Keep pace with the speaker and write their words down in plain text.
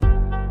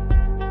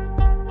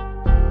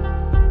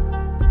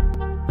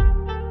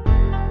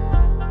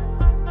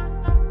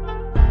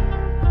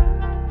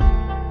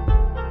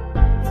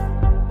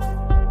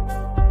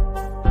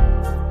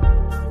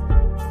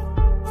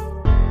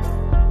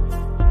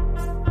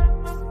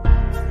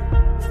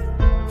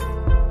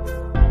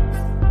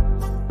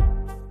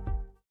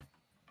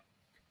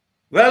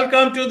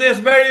Welcome to this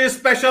very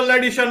special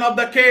edition of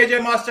the KJ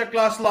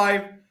Masterclass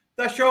Live,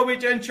 the show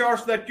which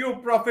ensures that you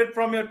profit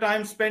from your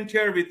time spent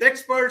here with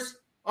experts,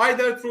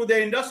 either through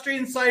their industry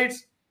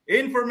insights,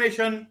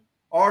 information,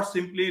 or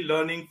simply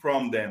learning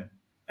from them.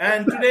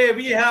 And today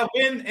we have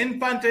Vin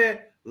Infante,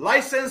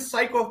 licensed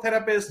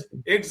psychotherapist,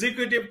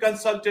 executive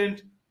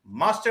consultant,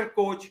 master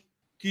coach,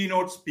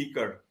 keynote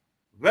speaker.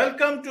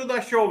 Welcome to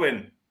the show,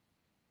 Vin.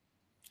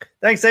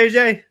 Thanks,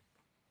 AJ.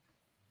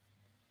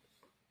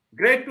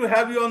 Great to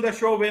have you on the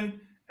show,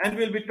 Vin, and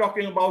we'll be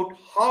talking about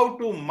how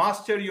to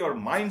master your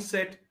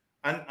mindset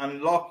and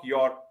unlock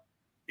your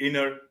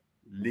inner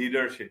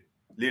leader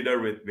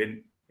with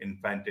Vin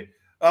Infante.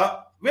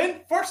 Vin,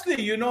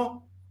 firstly,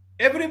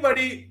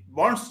 everybody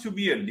wants to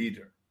be a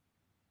leader,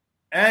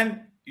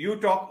 and you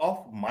talk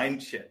of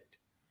mindset.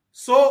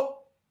 So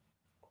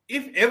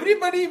if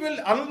everybody will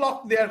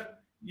unlock their,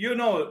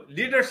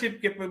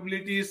 leadership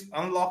capabilities,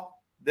 unlock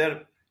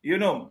their,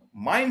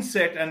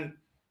 mindset and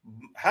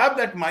have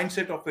that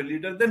mindset of a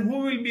leader, then who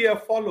will be a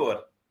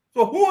follower?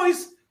 So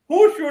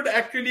who should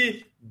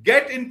actually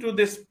get into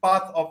this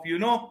path of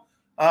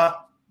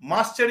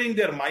mastering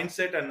their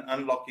mindset and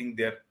unlocking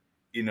their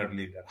inner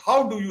leader?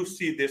 How do you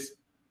see this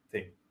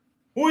thing?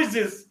 Who is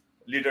this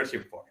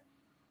leadership for?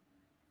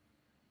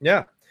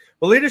 Yeah,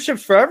 well,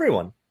 leadership's for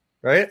everyone,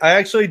 right? I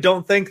actually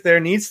don't think there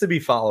needs to be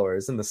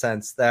followers, in the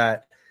sense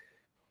that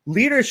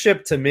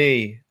leadership, to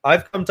me,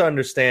 I've come to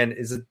understand,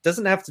 is it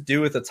doesn't have to do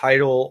with a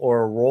title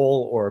or a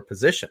role or a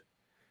position.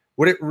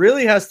 What it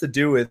really has to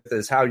do with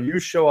is how you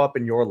show up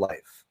in your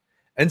life.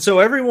 And so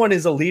everyone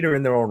is a leader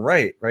in their own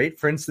right?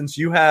 For instance,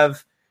 maybe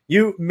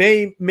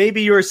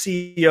you're a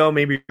CEO,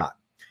 maybe you're not,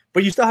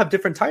 but you still have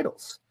different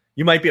titles.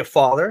 You might be a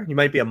father, you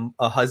might be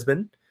a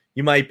husband,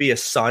 you might be a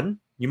son,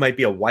 you might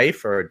be a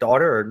wife or a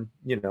daughter,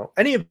 or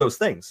any of those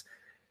things.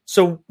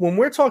 So when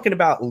we're talking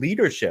about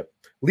leadership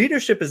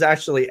is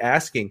actually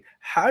asking,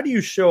 how do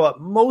you show up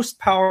most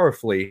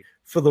powerfully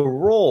for the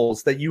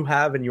roles that you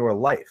have in your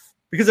life?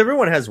 Because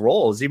everyone has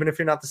roles, even if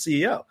you're not the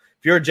CEO.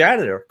 If you're a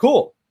janitor,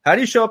 cool. How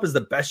do you show up as the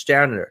best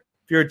janitor?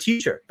 If you're a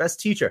teacher, best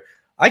teacher.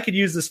 I could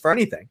use this for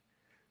anything.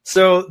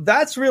 So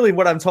that's really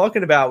what I'm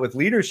talking about with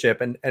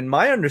leadership. And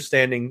my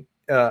understanding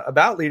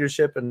about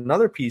leadership, and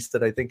another piece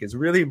that I think is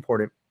really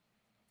important,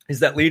 is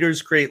that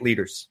leaders create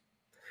leaders.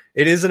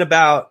 It isn't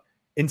about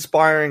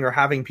inspiring or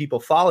having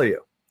people follow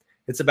you.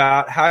 It's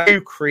about how you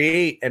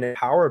create and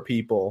empower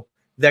people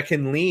that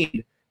can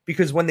lead,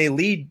 because when they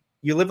lead,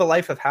 you live a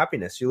life of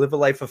happiness. You live a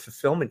life of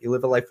fulfillment. You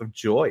live a life of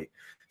joy.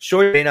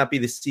 Sure, you may not be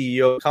the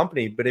CEO of the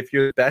company, but if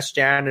you're the best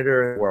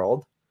janitor in the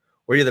world,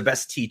 or you're the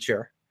best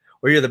teacher,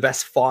 or you're the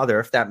best father,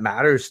 if that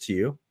matters to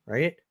you,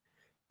 right?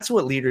 That's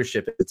what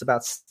leadership is. It's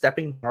about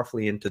stepping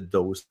powerfully into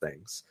those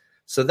things.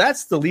 So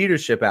that's the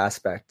leadership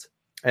aspect.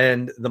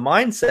 And the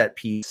mindset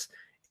piece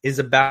is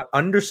about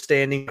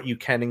understanding what you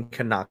can and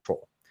cannot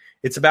control.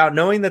 It's about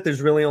knowing that there's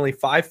really only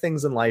 5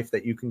 things in life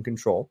that you can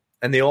control,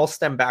 and they all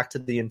stem back to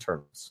the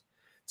internals.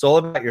 It's all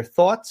about your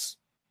thoughts,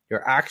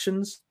 your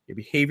actions, your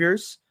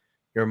behaviors,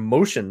 your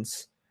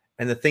emotions,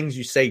 and the things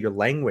you say, your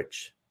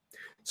language.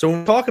 So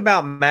when we talk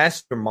about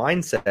master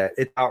mindset,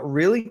 it's about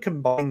really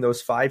combining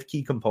those 5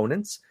 key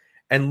components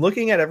and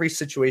looking at every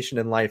situation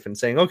in life and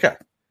saying, okay,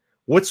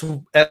 what's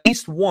at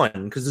least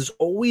one? Because there's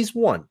always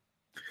one.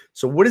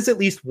 So what is at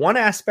least one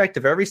aspect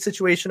of every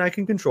situation I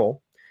can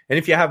control? And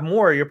if you have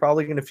more, you're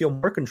probably going to feel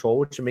more control,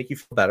 which will make you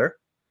feel better.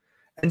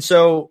 And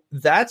so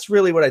that's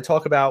really what I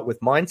talk about with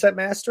mindset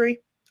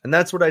mastery. And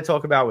that's what I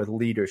talk about with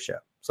leadership.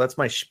 So that's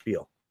my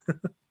spiel.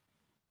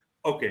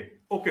 Okay,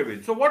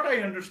 Will. So what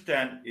I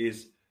understand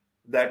is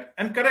that,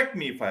 and correct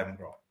me if I'm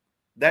wrong,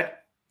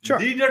 that sure,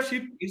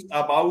 leadership is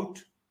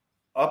about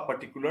a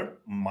particular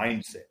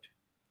mindset.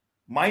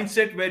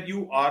 Mindset where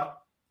you are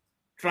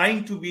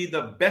trying to be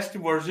the best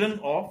version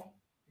of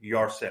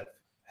yourself.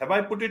 Have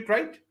I put it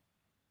right?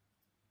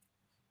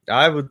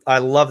 I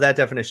love that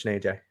definition,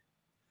 AJ.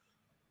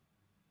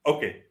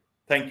 Okay,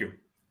 thank you.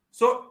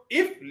 So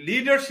if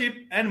leadership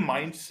and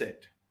mindset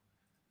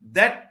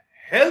that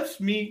helps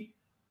me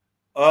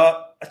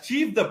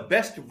achieve the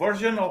best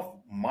version of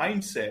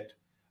mindset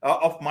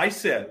of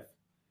myself,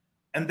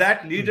 and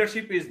that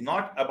leadership is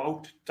not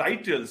about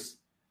titles,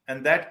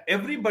 and that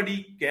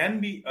everybody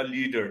can be a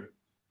leader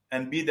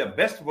and be the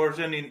best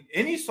version in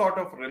any sort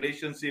of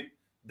relationship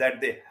that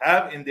they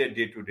have in their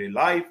day-to-day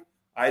life,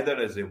 either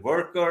as a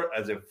worker,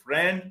 as a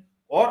friend,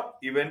 or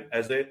even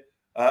as a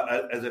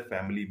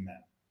family man.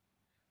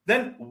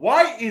 Then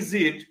why is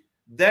it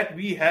that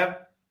we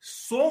have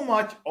so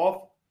much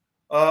of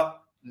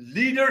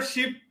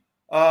leadership,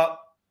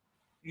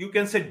 you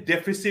can say,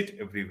 deficit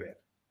everywhere?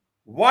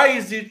 Why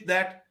is it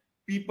that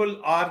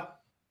people are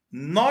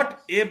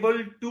not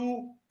able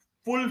to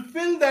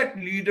fulfill that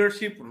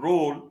leadership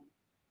role,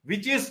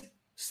 which is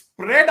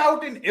spread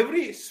out in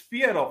every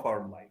sphere of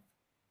our life?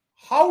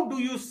 How do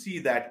you see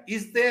that?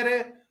 Is there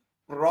a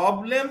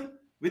problem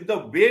with the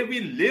way we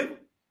live?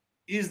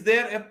 Is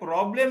there a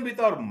problem with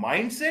our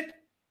mindset?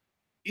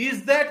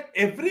 Is that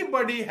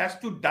everybody has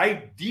to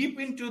dive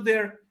deep into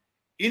their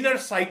inner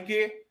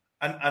psyche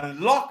and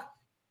unlock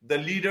the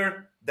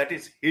leader that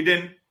is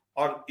hidden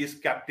or is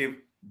captive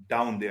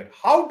down there?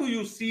 How do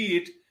you see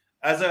it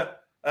as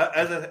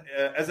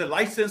a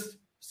licensed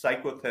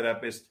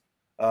psychotherapist?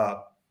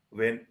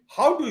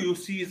 How do you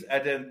see it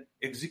as an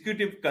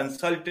executive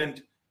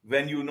consultant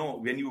when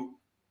you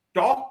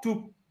talk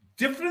to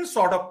different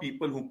sort of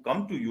people who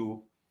come to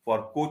you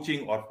for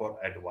coaching or for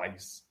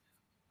advice,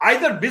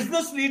 either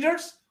business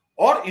leaders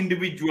or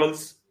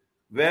individuals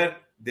where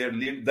the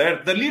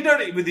leader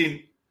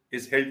within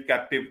is held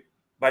captive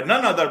by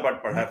none other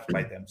but perhaps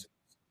by themselves?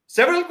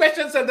 Several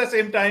questions at the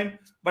same time,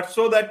 but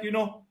so that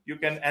you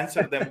can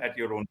answer them at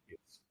your own pace.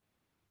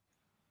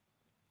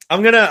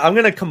 I'm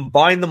gonna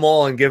combine them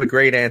all and give a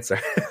great answer.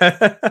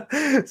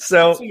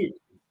 So absolutely.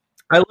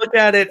 I look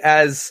at it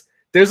as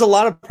there's a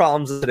lot of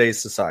problems in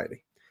today's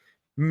society.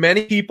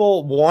 Many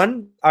people,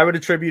 one, I would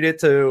attribute it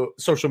to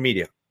social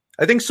media.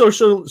 I think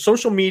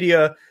social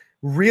media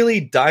really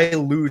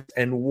dilutes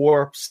and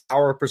warps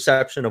our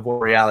perception of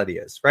what reality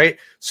is, right?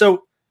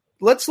 So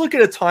let's look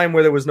at a time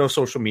where there was no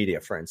social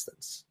media, for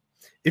instance.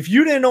 If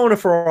you didn't own a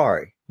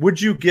Ferrari,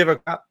 would you give a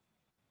crap?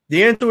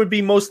 The answer would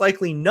be most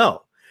likely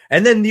no.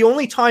 And then the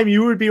only time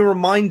you would be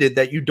reminded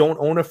that you don't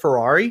own a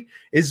Ferrari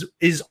is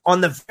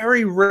on the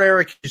very rare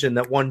occasion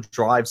that one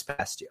drives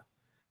past you.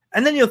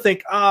 And then you'll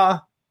think,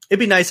 it'd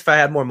be nice if I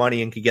had more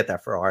money and could get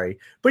that Ferrari.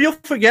 But you'll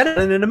forget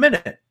it in a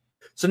minute.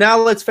 So now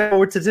let's fast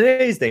forward to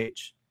today's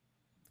age.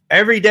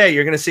 Every day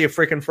you're going to see a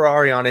freaking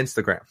Ferrari on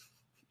Instagram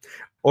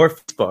or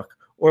Facebook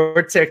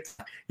or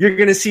TikTok. You're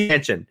going to see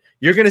mention.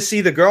 You're going to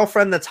see the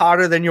girlfriend that's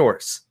hotter than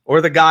yours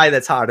or the guy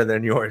that's hotter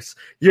than yours.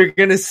 You're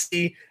going to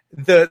see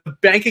the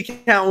bank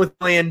account with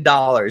 $1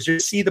 million. You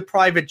see the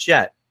private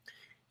jet.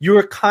 You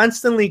are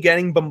constantly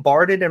getting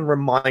bombarded and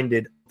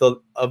reminded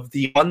of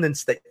the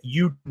abundance that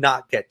you do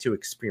not get to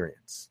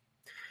experience.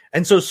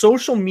 And so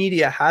social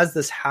media has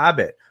this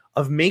habit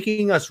of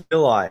making us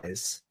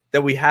realize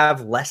that we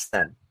have less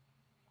than.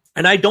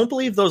 And I don't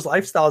believe those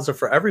lifestyles are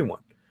for everyone.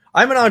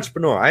 I'm an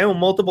entrepreneur. I own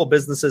multiple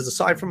businesses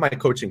aside from my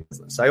coaching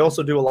business. I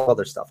also do a lot of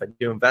other stuff. I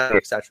do investing,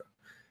 etc.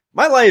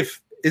 My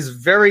life is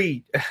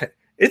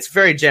it's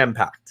very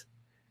jam-packed.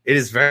 It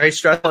is very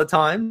stressful at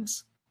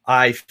times.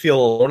 I feel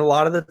alone a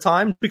lot of the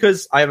time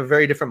because I have a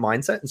very different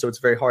mindset. And so it's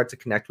very hard to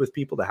connect with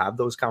people to have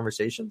those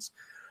conversations.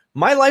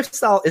 My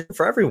lifestyle isn't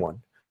for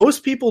everyone.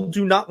 Most people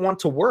do not want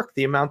to work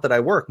the amount that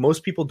I work.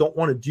 Most people don't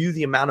want to do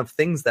the amount of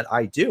things that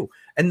I do.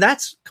 And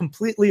that's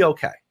completely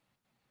okay.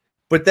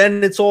 But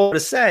then it's all to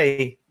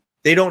say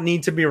they don't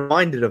need to be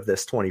reminded of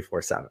this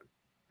 24/7,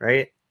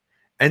 right?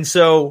 And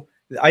so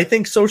I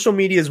think social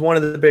media is one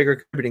of the bigger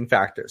contributing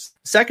factors.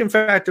 Second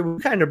factor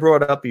we kind of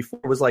brought up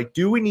before was like,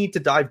 do we need to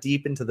dive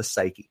deep into the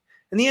psyche?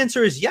 And the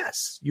answer is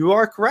yes. You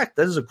are correct.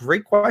 That is a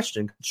great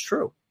question. It's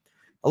true.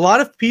 A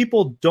lot of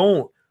people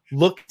don't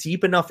look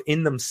deep enough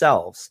in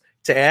themselves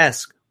to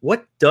ask,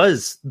 what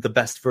does the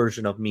best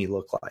version of me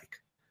look like?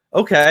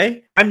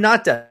 Okay, I'm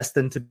not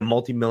destined to be a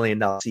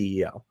multi-million-dollar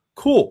CEO.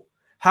 Cool.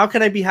 How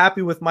can I be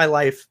happy with my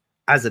life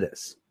as it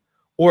is?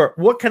 Or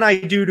what can I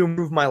do to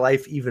improve my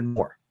life even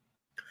more?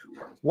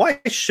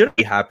 Why should I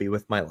be happy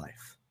with my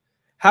life?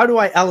 How do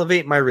I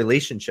elevate my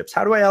relationships?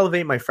 How do I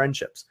elevate my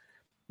friendships?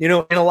 In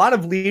a lot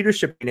of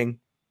leadership training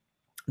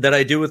that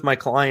I do with my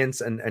clients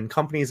and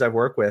companies I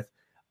work with,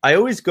 I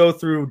always go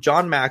through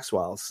John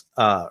Maxwell's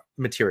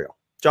material.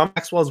 John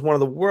Maxwell is one of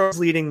the world's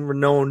leading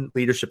renowned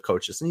leadership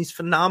coaches, and he's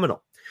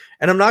phenomenal.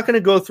 And I'm not going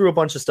to go through a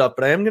bunch of stuff,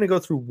 but I am going to go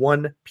through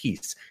one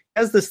piece. He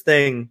has this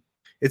thing.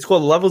 It's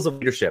called Levels of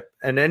Leadership.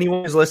 And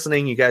anyone who's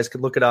listening, you guys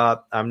could look it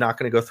up. I'm not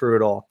going to go through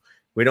it all.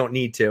 We don't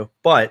need to.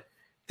 But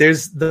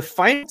there's the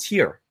final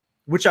tier,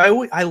 which I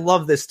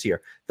love this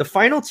tier. The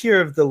final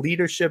tier of the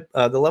leadership,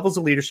 the levels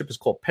of leadership is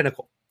called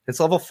Pinnacle. It's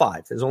level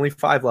 5. There's only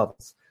 5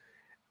 levels.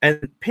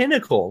 And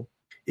Pinnacle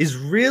is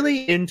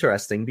really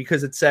interesting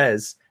because it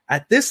says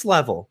at this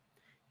level,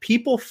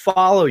 people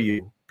follow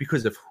you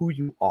because of who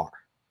you are.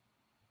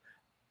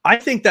 I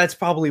think that's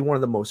probably one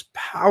of the most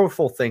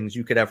powerful things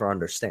you could ever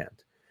understand.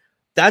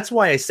 That's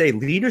why I say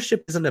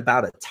leadership isn't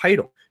about a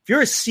title. If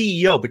you're a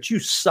CEO, but you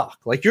suck,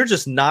 like you're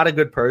just not a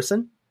good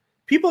person,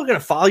 people are going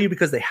to follow you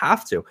because they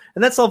have to.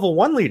 And that's level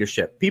 1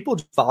 leadership. People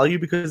follow you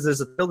because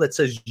there's a bill that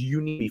says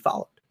you need to be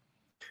followed.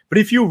 But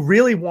if you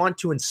really want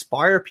to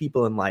inspire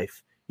people in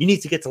life, you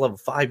need to get to level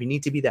 5. You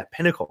need to be that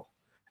pinnacle.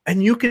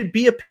 And you could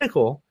be a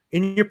pinnacle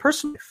in your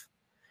personal life.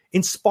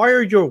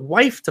 Inspire your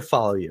wife to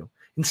follow you.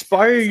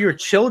 Inspire your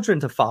children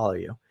to follow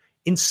you.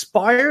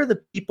 Inspire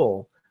the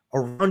people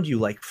around you,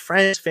 like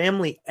friends,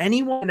 family,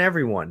 anyone and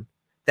everyone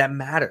that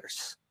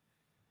matters.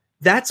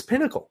 That's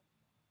Pinnacle.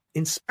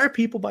 Inspire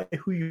people by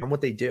who you are and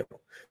what they do.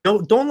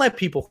 No, don't let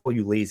people call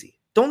you lazy.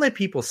 Don't let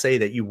people say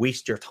that you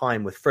waste your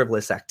time with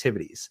frivolous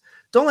activities.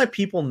 Don't let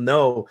people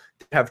know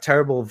you have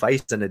terrible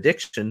vices and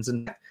addictions.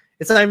 And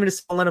it's not even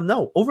just let them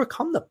know.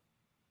 Overcome them.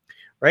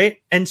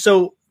 Right? And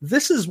so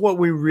this is what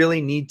we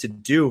really need to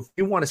do if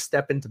we want to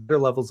step into better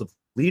levels of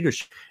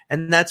leadership.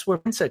 And that's where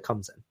mindset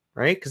comes in,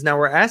 right? Because now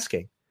we're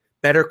asking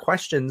better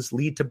questions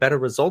lead to better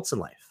results in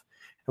life.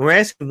 And we're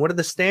asking, what are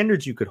the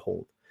standards you could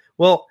hold?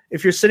 Well,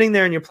 if you're sitting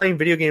there and you're playing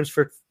video games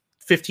for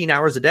 15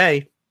 hours a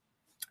day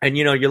and,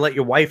 you let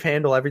your wife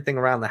handle everything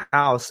around the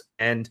house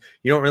and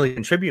you don't really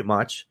contribute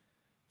much,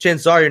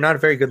 chances are you're not a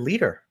very good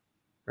leader,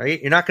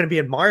 right? You're not going to be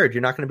admired.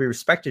 You're not going to be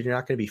respected. You're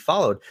not going to be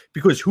followed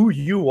because who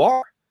you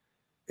are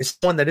is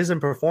someone that isn't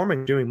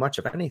performing, doing much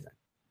of anything.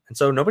 And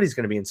so nobody's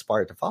going to be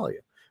inspired to follow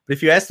you. But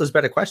if you ask those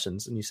better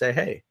questions and you say,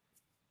 hey,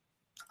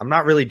 I'm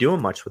not really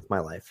doing much with my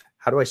life.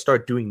 How do I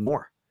start doing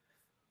more?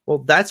 Well,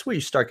 that's where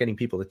you start getting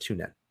people to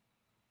tune in.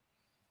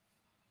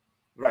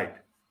 Right.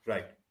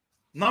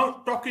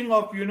 Now, talking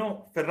of,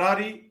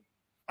 Ferrari,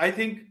 I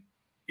think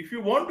if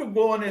you want to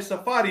go on a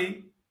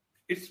safari,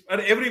 it's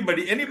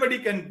anybody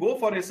can go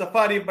for a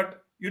safari,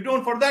 but you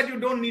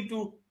don't need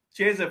to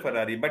chase a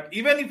Ferrari. But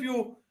even if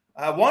you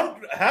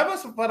want to have a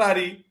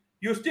Ferrari,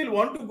 you still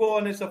want to go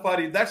on a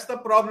safari. That's the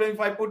problem, if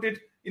I put it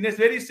in a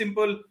very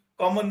simple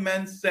common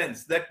man's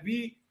sense, that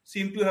we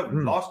seem to have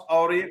lost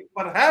our way.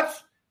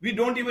 Perhaps we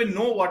don't even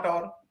know what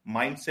our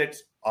mindsets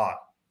are,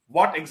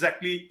 what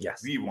exactly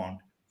we want.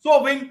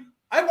 So when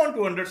I want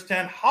to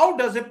understand, how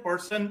does a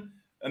person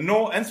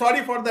know, and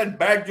sorry for that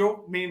bad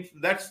joke, means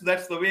that's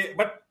the way,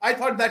 but I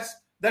thought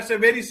that's a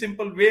very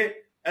simple way.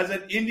 As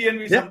an Indian,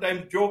 we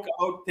sometimes joke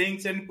about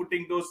things and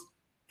putting those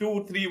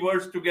 2-3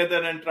 words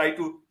together and try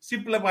to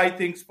simplify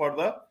things for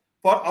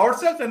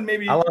ourselves and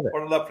maybe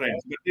for the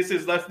friends. But this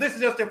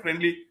is just a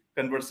friendly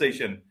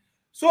conversation.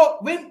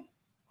 So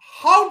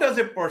how does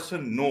a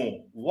person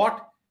know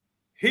what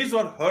his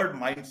or her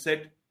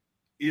mindset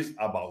is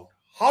about?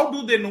 How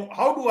do they know?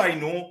 How do I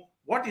know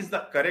what is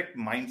the correct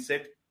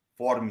mindset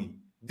for me?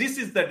 This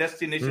is the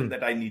destination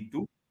that I need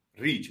to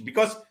reach.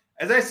 Because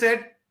as I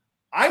said,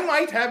 I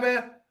might have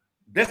a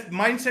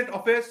mindset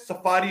of a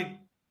safari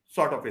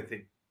sort of a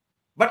thing,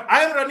 but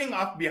I am running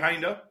up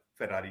behind a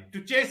Ferrari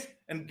to chase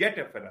and get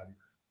a Ferrari.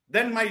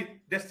 Then my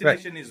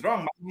destination is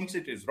wrong. My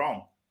mindset is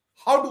wrong.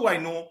 How do I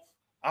know?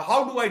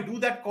 How do I do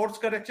that course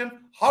correction?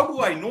 How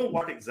do I know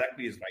what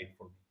exactly is right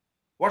for me?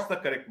 What's the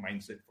correct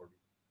mindset for me?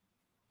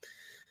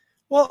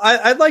 Well,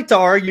 I'd like to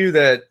argue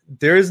that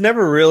there is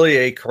never really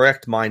a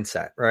correct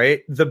mindset,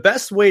 right? The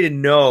best way to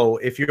know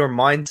if your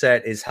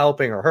mindset is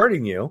helping or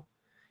hurting you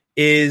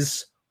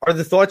are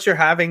the thoughts you're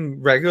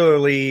having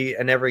regularly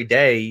and every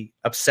day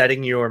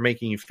upsetting you or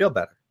making you feel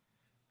better,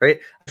 right?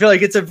 I feel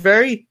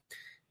like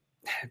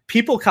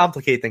people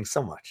complicate things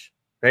so much,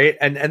 right?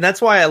 And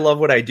that's why I love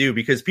what I do,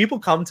 because people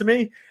come to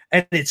me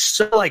and it's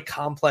so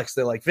complex.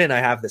 They're like, Vin, I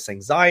have this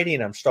anxiety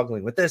and I'm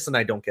struggling with this and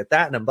I don't get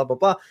that and I'm blah, blah,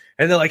 blah.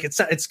 And they're like,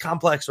 it's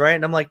complex, right?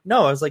 And I'm like,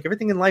 no, I was like,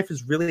 everything in life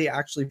is really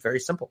actually very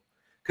simple,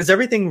 because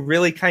everything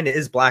really kind of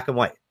is black and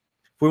white.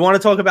 If we want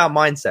to talk about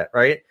mindset,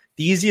 right?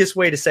 The easiest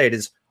way to say it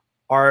is,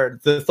 are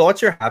the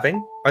thoughts you're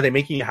having, are they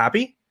making you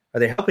happy? Are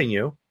they helping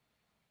you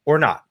or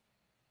not?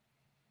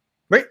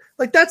 Right?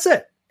 Like, that's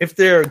it. If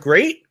they're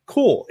great,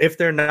 cool. If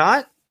they're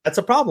not, that's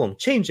a problem.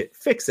 Change it,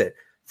 fix it,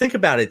 think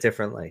about it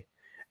differently.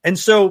 And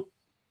so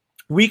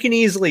we can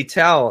easily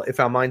tell if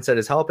our mindset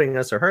is helping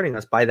us or hurting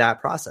us by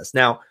that process.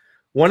 Now,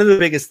 one of the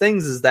biggest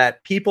things is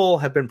that people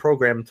have been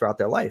programmed throughout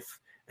their life,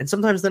 and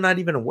sometimes they're not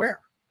even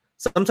aware.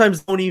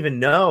 Sometimes don't even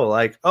know,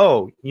 like,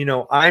 oh,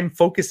 I'm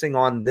focusing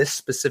on this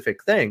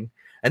specific thing,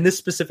 and this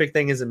specific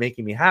thing isn't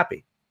making me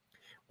happy.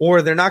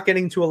 Or they're not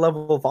getting to a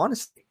level of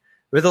honesty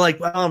where they're like,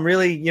 well, I'm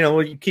really,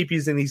 you keep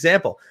using the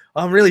example.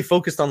 I'm really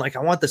focused on, like, I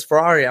want this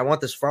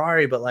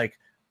Ferrari, but like,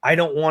 I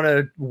don't want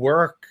to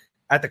work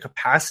at the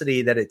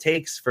capacity that it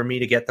takes for me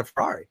to get the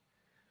Ferrari.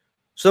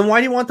 So then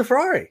why do you want the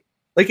Ferrari?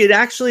 Like, it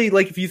actually,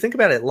 like, if you think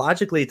about it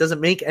logically, it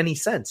doesn't make any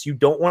sense. You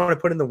don't want to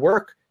put in the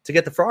work to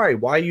get the Ferrari.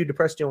 Why are you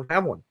depressed you don't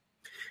have one?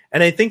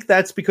 And I think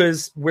that's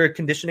because we're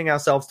conditioning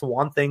ourselves to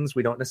want things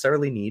we don't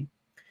necessarily need.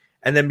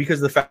 And then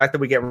because of the fact that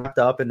we get wrapped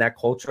up in that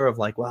culture of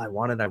like, well, I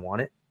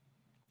want it.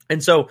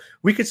 And so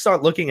we could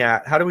start looking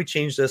at, how do we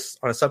change this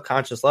on a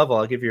subconscious level?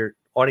 I'll give your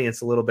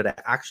audience a little bit of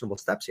actionable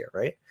steps here,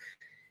 right?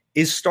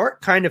 Is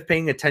start kind of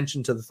paying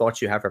attention to the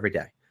thoughts you have every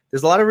day.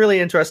 There's a lot of really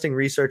interesting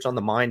research on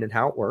the mind and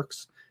how it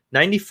works.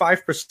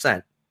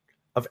 95%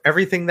 of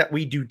everything that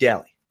we do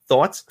daily,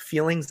 thoughts,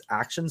 feelings,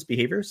 actions,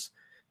 behaviors,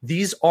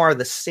 these are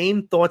the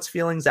same thoughts,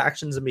 feelings,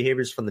 actions, and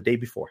behaviors from the day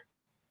before,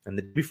 and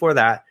the day before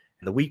that,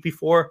 and the week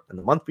before, and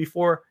the month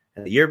before,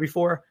 and the year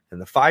before, and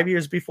the 5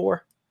 years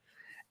before.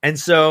 And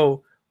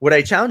so what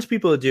I challenge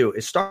people to do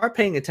is start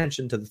paying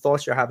attention to the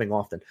thoughts you're having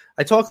often.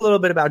 I talk a little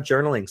bit about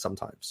journaling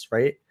sometimes,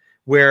 right?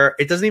 Where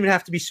it doesn't even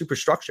have to be super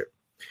structured.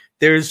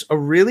 There's a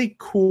really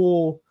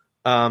cool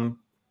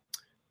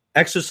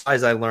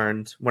exercise I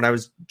learned when I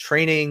was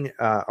training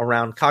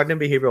around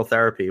cognitive behavioral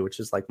therapy, which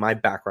is like my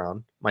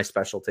background, my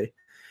specialty.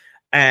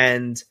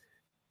 And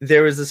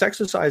there was this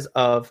exercise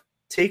of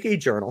take a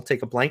journal,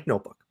 take a blank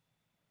notebook,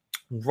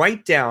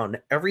 write down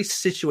every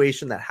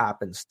situation that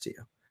happens to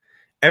you,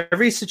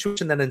 every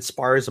situation that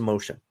inspires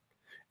emotion,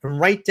 and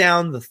write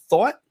down the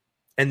thought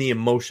and the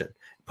emotion.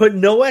 Put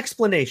no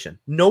explanation,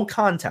 no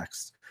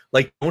context.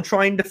 Like, don't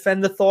try and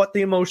defend the thought,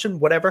 the emotion,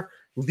 whatever.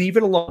 Leave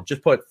it alone.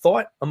 Just put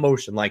thought,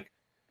 emotion. Like,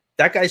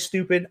 that guy's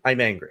stupid,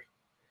 I'm angry.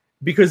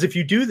 Because if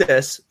you do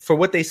this, for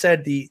what they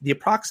said, the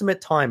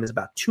approximate time is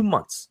about 2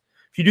 months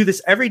If you do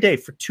this every day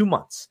for 2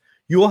 months,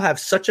 you will have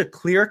such a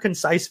clear,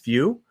 concise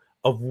view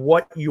of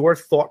what your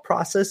thought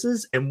process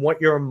is and what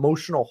your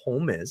emotional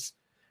home is.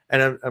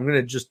 And I'm going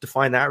to just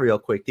define that real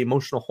quick. The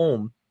emotional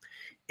home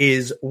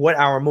is what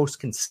our most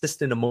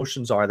consistent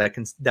emotions are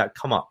that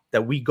come up,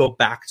 that we go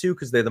back to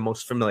because they're the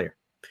most familiar,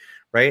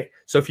 right?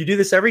 So if you do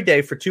this every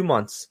day for 2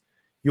 months,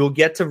 you'll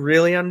get to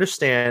really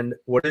understand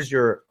what is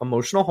your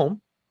emotional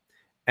home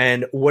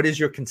and what is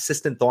your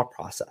consistent thought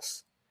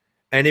process.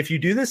 And if you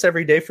do this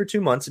every day for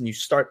 2 months and you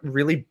start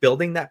really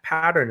building that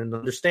pattern and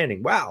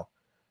understanding, wow,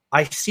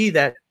 I see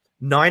that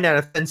 9 out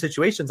of 10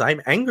 situations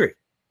I'm angry.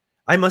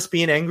 I must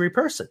be an angry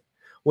person.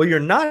 Well, you're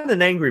not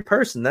an angry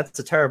person. That's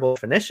a terrible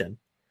definition.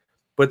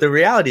 But the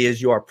reality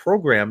is you are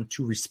programmed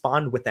to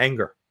respond with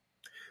anger.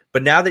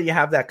 But now that you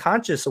have that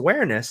conscious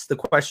awareness, the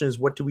question is,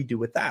 what do we do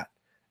with that?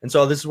 And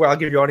so this is where I'll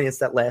give your audience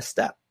that last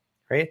step,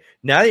 right?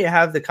 Now that you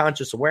have the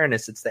conscious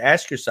awareness, it's to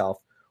ask yourself,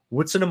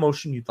 what's an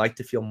emotion you'd like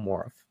to feel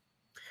more of?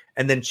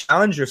 And then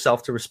challenge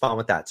yourself to respond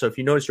with that. So if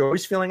you notice you're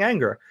always feeling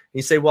anger, and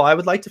you say, well, I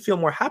would like to feel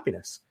more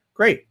happiness.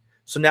 Great.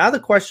 So now the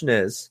question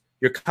is,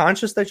 you're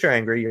conscious that you're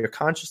angry, you're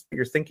conscious that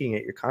you're thinking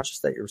it, you're conscious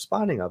that you're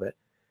responding of it.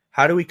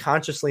 How do we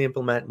consciously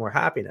implement more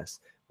happiness?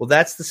 Well,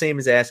 that's the same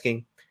as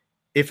asking,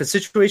 if a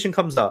situation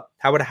comes up,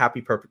 how would a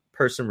happy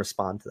person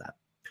respond to that?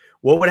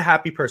 What would a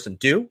happy person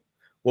do?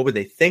 What would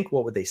they think?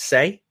 What would they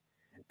say?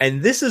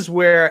 And this is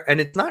where,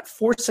 and it's not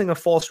forcing a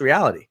false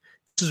reality.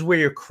 This is where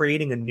you're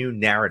creating a new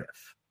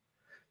narrative.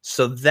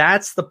 So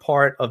that's the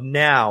part of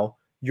now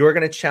you're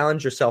going to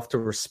challenge yourself to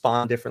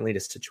respond differently to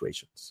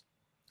situations.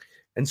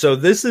 And so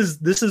this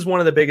is one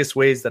of the biggest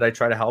ways that I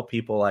try to help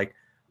people like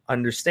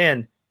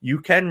understand you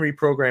can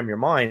reprogram your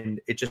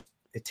mind. It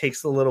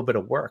takes a little bit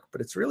of work,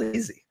 but it's really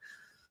easy.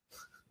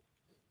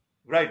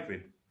 Right,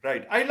 Vin.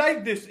 Right. I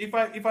like this. If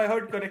I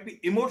heard correctly,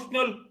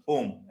 emotional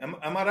home.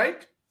 Am I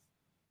right?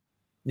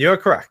 You're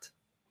correct.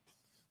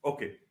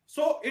 Okay.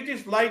 So it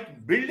is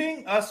like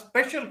building a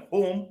special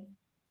home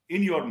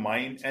in your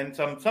mind, and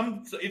some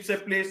it's a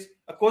place,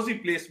 a cozy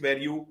place where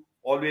you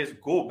always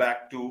go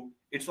back to.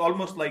 It's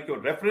almost like your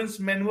reference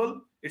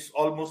manual. It's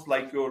almost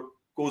like your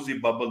cozy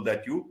bubble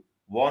that you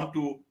want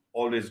to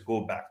always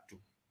go back to.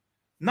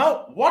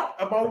 Now, what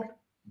about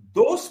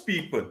those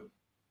people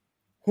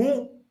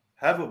who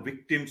have a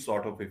victim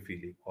sort of a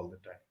feeling all the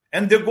time?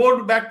 And they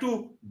go back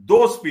to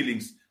those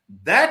feelings.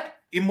 That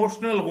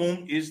emotional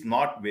home is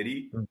not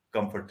very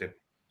comfortable.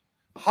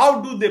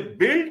 How do they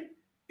build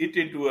it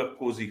into a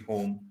cozy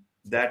home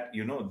that,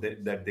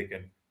 that they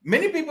can?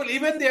 Many people,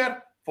 even they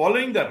are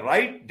following the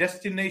right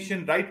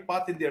destination, right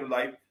path in their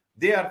life,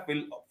 they are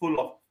full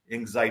of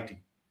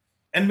anxiety.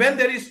 And when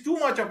there is too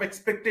much of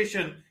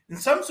expectation, in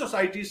some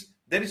societies,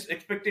 there is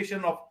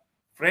expectation of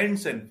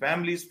friends and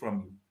families from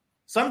you.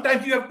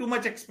 Sometimes you have too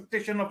much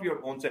expectation of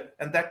your own self,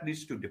 and that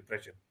leads to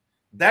depression.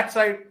 That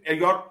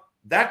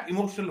that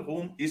emotional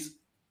home is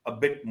a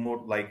bit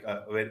more like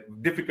a very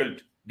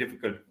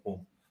difficult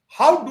home.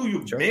 How do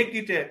you make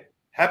it a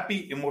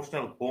happy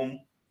emotional home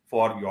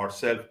for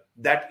yourself?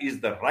 That is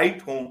the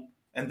right home,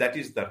 and that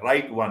is the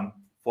right one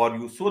for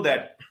you, so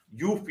that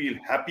you feel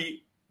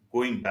happy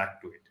going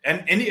back to it.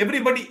 And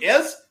everybody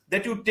else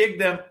that you take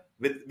them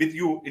with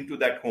you into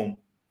that home,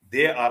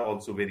 they are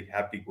also very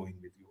happy going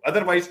with you.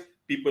 Otherwise,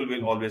 people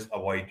will always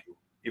avoid you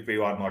if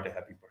you are not a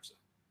happy person.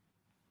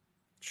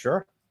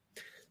 Sure.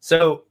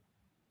 So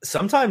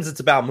sometimes it's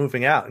about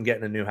moving out and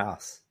getting a new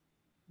house.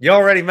 You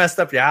already messed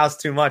up your house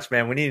too much,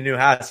 man. We need a new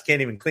house. You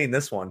can't even clean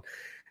this one.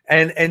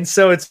 And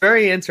so it's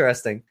very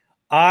interesting.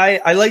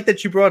 I like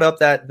that you brought up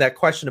that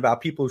question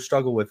about people who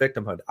struggle with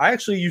victimhood. I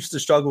actually used to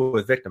struggle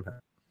with victimhood.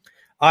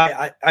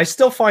 I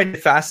still find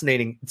it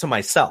fascinating to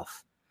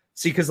myself.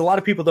 See, because a lot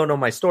of people don't know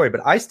my story,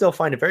 but I still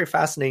find it very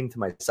fascinating to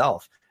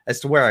myself as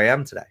to where I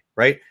am today,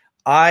 right?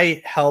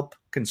 I help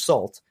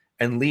consult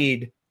and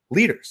lead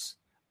leaders.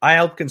 I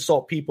help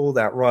consult people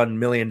that run $1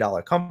 million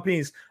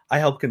companies. I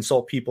help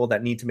consult people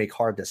that need to make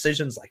hard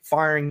decisions like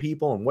firing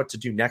people and what to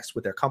do next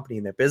with their company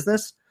and their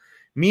business.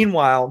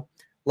 Meanwhile,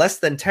 less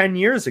than 10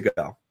 years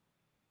ago,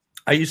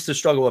 I used to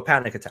struggle with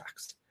panic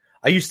attacks.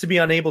 I used to be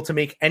unable to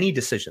make any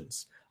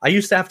decisions. I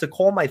used to have to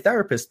call my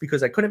therapist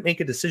because I couldn't make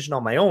a decision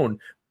on my own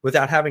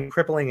without having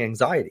crippling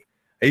anxiety.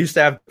 I used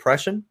to have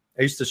depression.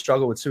 I used to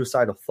struggle with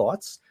suicidal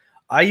thoughts.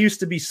 I used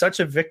to be such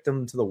a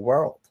victim to the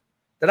world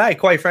that I,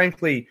 quite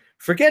frankly,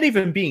 forget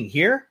even being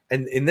here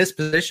and in this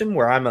position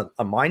where I'm a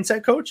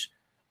mindset coach.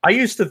 I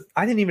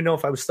didn't even know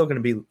if I was still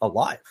going to be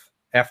alive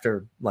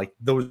after like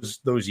those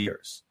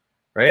years,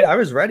 right? I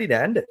was ready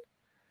to end it.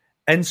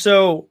 And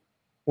so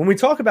when we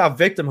talk about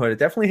victimhood, it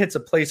definitely hits a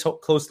place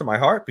close to my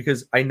heart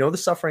because I know the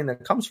suffering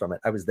that comes from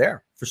it. I was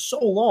there for so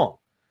long,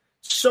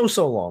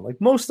 so long, like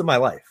most of my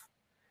life.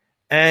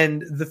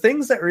 And the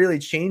things that really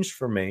changed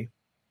for me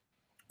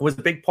was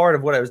a big part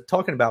of what I was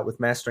talking about with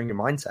mastering your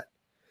mindset.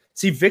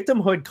 See,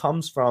 victimhood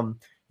comes from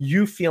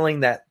you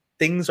feeling that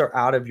things are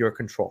out of your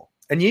control.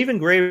 And you even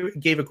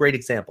gave a great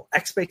example,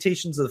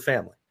 expectations of the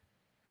family.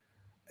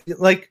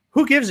 Like,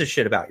 who gives a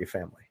shit about your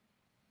family?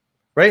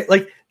 right?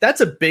 Like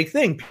that's a big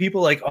thing.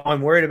 People like, oh,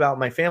 I'm worried about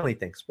my family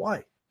thinks.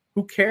 Why?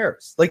 Who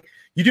cares? Like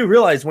you do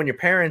realize when your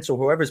parents or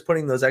whoever's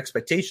putting those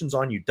expectations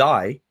on you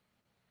die,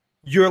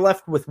 you're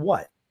left with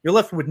what? You're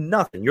left with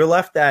nothing. You're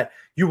left that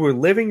you were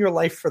living your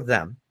life for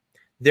them.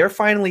 They're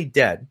finally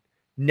dead.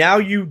 Now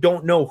you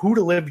don't know who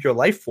to live your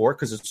life for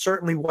because it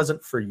certainly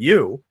wasn't for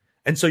you.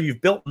 And so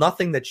you've built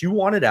nothing that you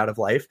wanted out of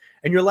life.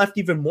 And you're left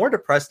even more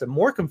depressed and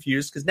more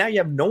confused because now you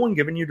have no one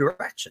giving you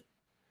direction.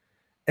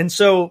 And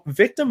so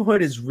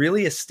victimhood is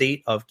really a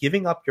state of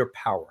giving up your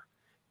power,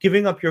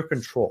 giving up your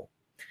control.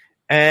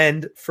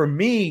 And for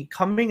me,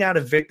 coming out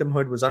of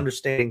victimhood was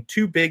understanding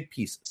two big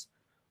pieces.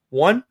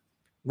 One,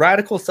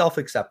 radical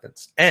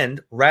self-acceptance and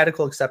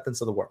radical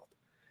acceptance of the world.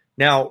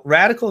 Now,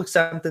 radical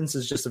acceptance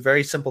is just a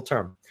very simple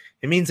term.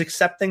 It means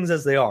accept things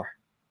as they are.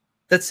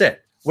 That's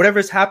it. Whatever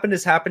has happened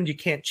has happened. You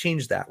can't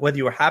change that. Whether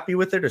you were happy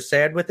with it or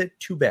sad with it,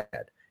 too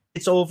bad.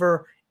 It's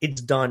over.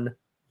 It's done.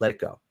 Let it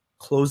go.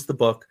 Close the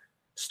book.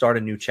 Start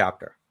a new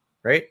chapter,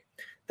 right?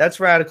 That's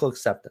radical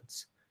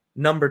acceptance.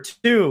 Number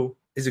two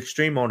is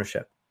extreme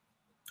ownership.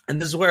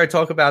 And this is where I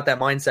talk about that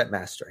mindset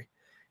mastery.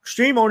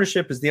 Extreme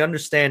ownership is the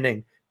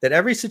understanding that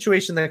every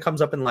situation that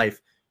comes up in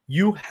life,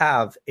 you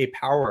have a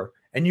power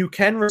and you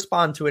can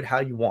respond to it how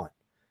you want.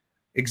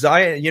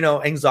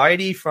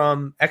 Anxiety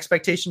from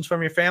expectations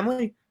from your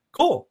family,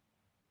 cool.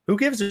 Who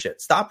gives a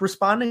shit? Stop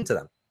responding to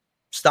them.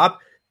 Stop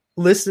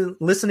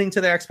listening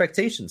to their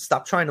expectations.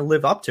 Stop trying to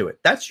live up to it.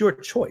 That's your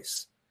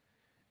choice.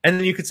 And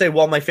then you could say,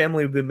 well, my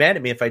family would be mad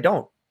at me if I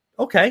don't.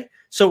 Okay,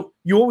 so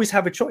you always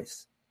have a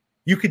choice.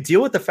 You could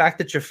deal with the fact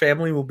that your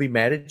family will be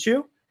mad at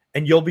you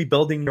and you'll be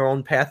building your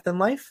own path in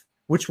life,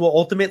 which will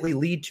ultimately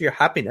lead to your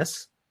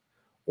happiness.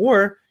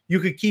 Or you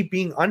could keep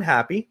being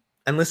unhappy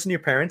and listen to your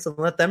parents and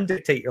let them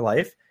dictate your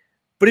life.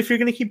 But if you're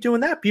going to keep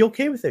doing that, be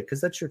okay with it because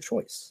that's your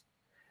choice.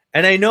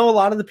 And I know a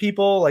lot of the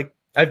people, like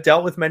I've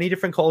dealt with many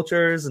different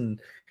cultures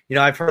and,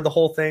 I've heard the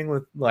whole thing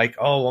with like,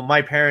 oh, well,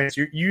 my parents,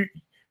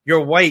 you're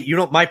white.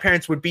 My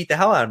parents would beat the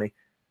hell out of me.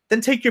 Then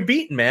take your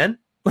beating, man.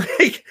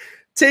 Like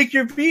take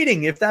your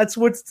beating. If that's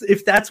what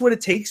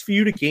it takes for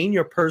you to gain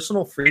your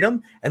personal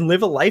freedom and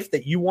live a life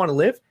that you want to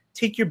live,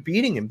 take your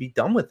beating and be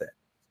done with it.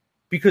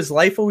 Because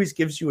life always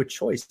gives you a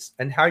choice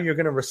and how you're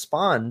going to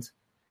respond.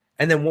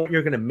 And then what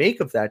you're going to make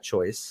of that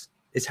choice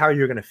is how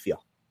you're going to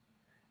feel.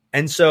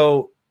 And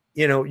so,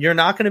 you're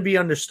not going to be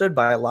understood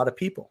by a lot of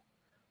people.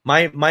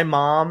 My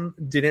mom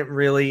didn't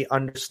really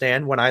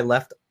understand when I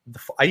left.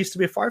 I used to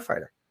be a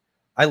firefighter.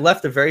 I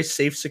left a very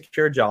safe,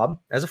 secure job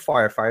as a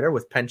firefighter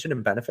with pension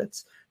and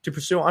benefits to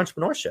pursue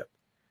entrepreneurship.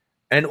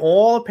 And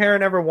all a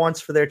parent ever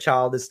wants for their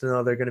child is to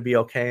know they're going to be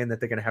okay and that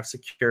they're going to have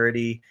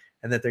security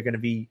and that they're going to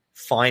be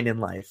fine in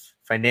life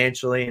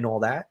financially and all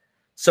that.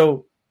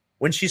 So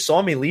when she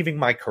saw me leaving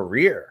my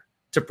career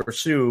to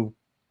pursue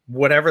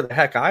whatever the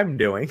heck I'm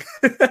doing,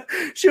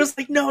 she was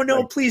like,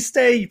 no, please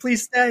stay.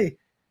 And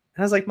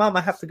I was like, Mom,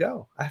 I have to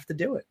go. I have to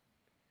do it.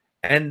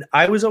 And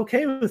I was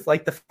okay with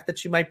like the fact that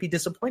she might be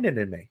disappointed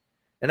in me.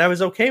 And I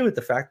was okay with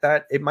the fact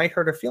that it might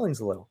hurt her feelings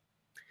a little.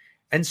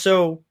 And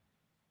so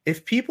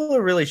if people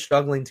are really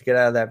struggling to get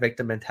out of that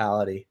victim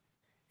mentality,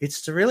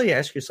 it's to really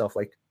ask yourself,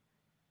 like,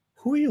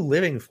 who are you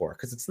living for?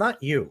 Because it's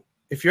not you.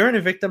 If you're in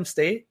a victim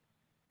state,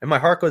 and my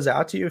heart goes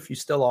out to you if you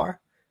still are,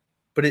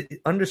 but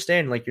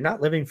understand, like, you're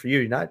not living for you.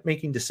 You're not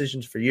making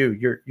decisions for you.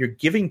 You're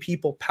giving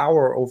people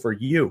power over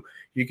you.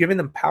 You're giving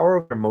them power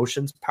over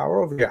emotions,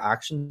 power over your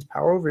actions,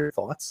 power over your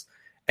thoughts.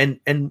 And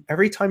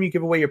every time you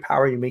give away your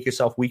power, you make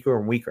yourself weaker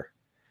and weaker.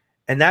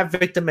 And that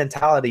victim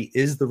mentality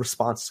is the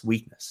response to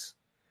weakness.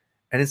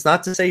 And it's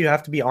not to say you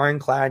have to be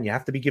ironclad and you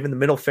have to be giving the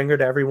middle finger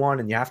to everyone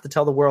and you have to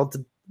tell the world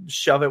to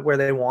shove it where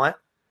they want.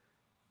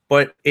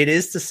 But it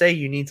is to say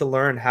you need to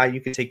learn how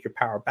you can take your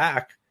power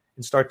back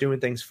and start doing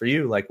things for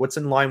you. Like what's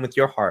in line with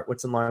your heart?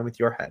 What's in line with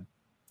your head?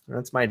 And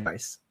that's my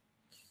advice.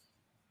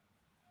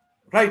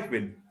 Right,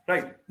 Vin.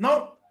 Right.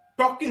 Now,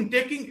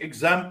 taking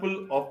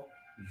example of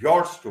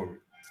your story.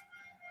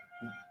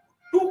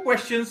 Two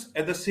questions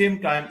at the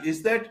same time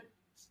is that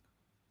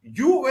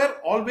you were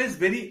always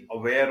very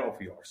aware of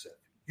yourself.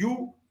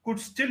 You could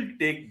still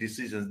take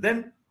decisions.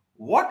 Then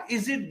what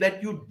is it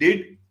that you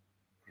did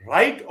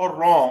right or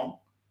wrong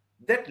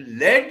that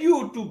led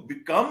you to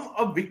become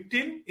a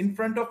victim in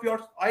front of your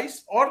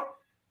eyes or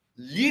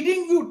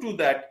leading you to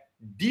that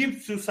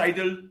deep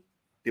suicidal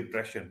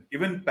depression,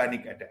 even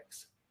panic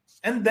attacks?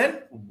 And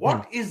then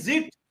what is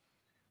it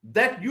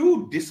that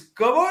you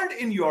discovered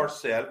in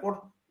yourself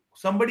or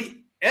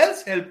somebody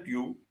else helped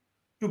you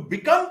to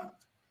become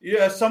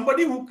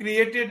somebody who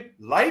created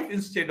life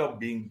instead of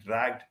being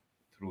dragged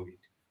through it?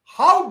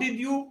 How did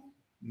you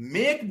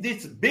make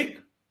this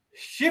big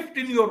shift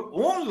in your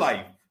own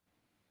life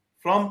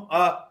from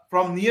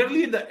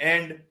nearly the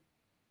end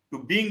to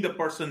being the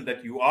person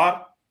that you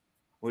are,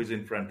 who is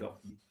in front of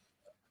you?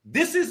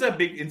 This is a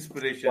big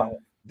inspiration. Wow.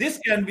 This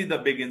can be the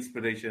big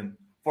inspiration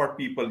for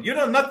people.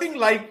 Nothing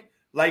like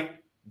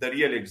the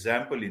real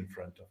example in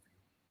front of you.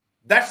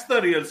 That's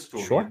the real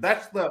story. Sure.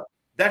 That's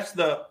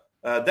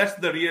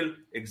the real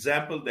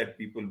example that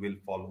people will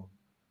follow.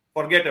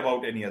 Forget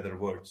about any other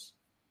words.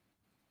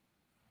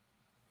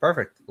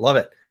 Perfect. Love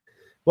it.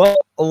 Well,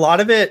 a lot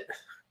of it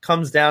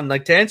comes down,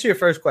 like, to answer your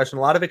first question,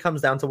 a lot of it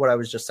comes down to what I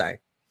was just saying.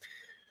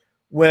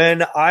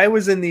 When I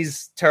was in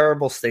these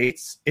terrible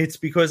states, it's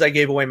because I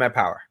gave away my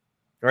power,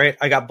 right?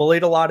 I got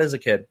bullied a lot as a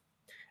kid,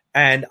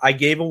 and I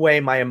gave away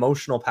my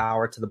emotional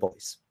power to the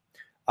bullies.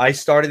 I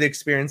started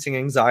experiencing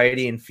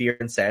anxiety and fear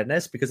and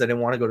sadness because I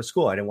didn't want to go to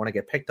school. I didn't want to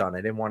get picked on.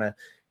 I didn't want to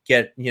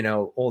get,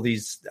 all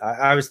these,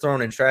 I was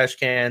thrown in trash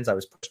cans. I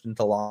was pushed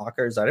into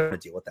lockers. I didn't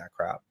want to deal with that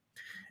crap.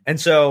 And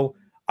so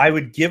I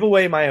would give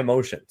away my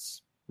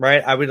emotions,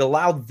 right? I would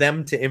allow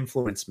them to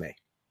influence me.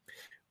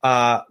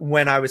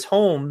 When I was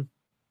home,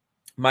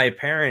 my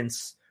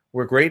parents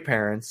were great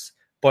parents,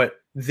 but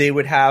they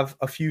would have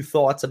a few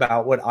thoughts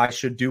about what I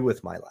should do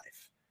with my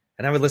life.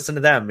 And I would listen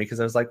to them because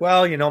I was like,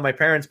 well, my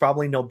parents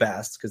probably know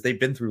best because they've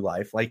been through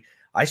life. Like,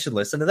 I should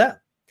listen to them.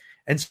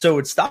 And so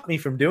it stopped me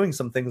from doing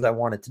some things I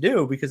wanted to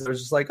do because I was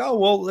just like, oh,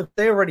 well, if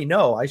they already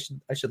know, I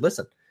should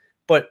listen.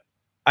 But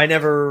I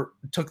never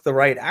took the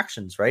right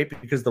actions, right?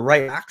 Because the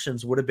right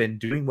actions would have been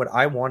doing what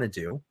I want to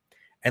do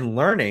and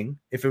learning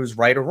if it was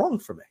right or wrong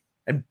for me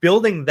and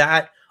building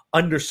that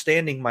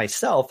understanding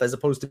myself as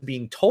opposed to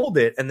being told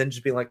it and then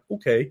just being like,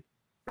 okay,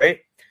 right?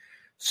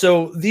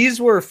 So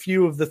these were a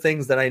few of the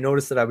things that I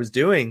noticed that I was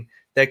doing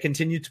that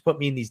continued to put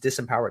me in these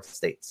disempowered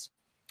states.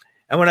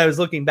 And when I was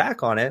looking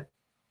back on it,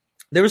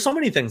 there were so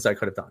many things I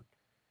could have done.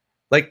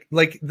 Like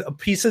a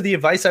piece of the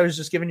advice I was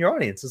just giving your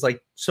audience is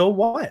like, so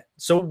what?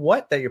 So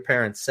what that your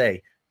parents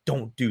say,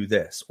 don't do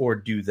this or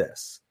do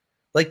this.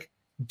 Like,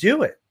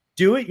 do it.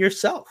 Do it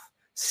yourself.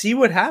 See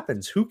what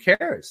happens. Who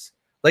cares?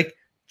 Like,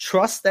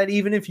 trust that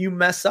even if you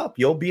mess up,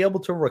 you'll be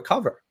able to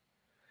recover.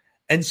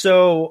 And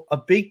so a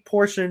big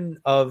portion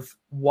of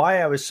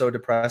why I was so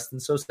depressed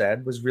and so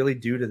sad was really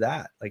due to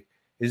that. Like,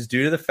 is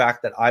due to the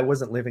fact that I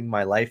wasn't living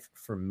my life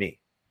for me.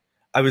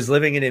 I was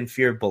living it in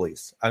fear of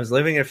bullies. I was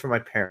living it for my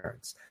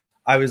parents.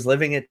 I was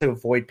living it to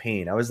avoid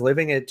pain. I was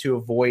living it to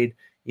avoid,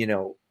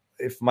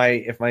 if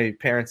my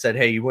parents said,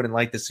 hey, you wouldn't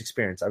like this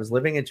experience, I was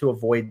living it to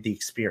avoid the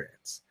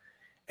experience.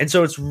 And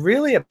so it's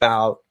really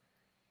about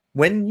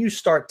when you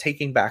start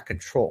taking back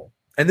control.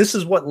 And this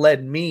is what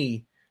led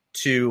me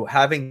to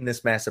having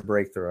this massive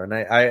breakthrough. And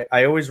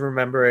I always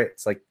remember it.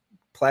 It's like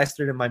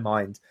plastered in my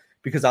mind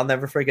because I'll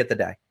never forget the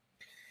day.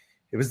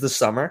 It was the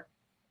summer.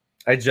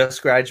 I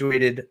just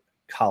graduated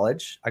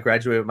college. I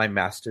graduated with my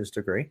master's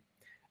degree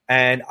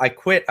and I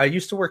quit. I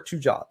used to work 2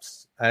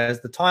 jobs.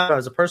 At the time, I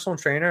was a personal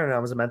trainer and I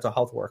was a mental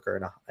health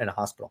worker in a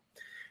hospital.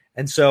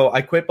 And so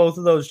I quit both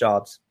of those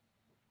jobs.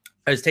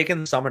 I was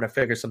taking the summer to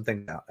figure some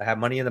things out. I had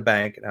money in the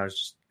bank and I was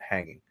just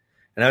hanging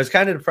and I was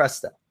kind of depressed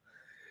still.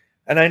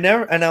 And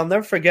I'll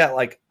never forget,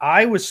 like,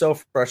 I was so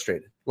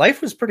frustrated.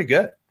 Life was pretty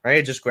good, right?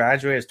 I just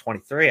graduated. I was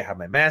 23. I had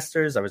my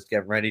master's. I was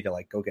getting ready to,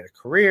 like, go get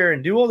a career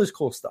and do all this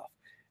cool stuff.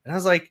 And I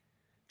was, like,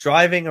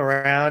 driving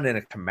around in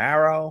a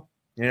Camaro.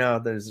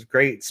 There's a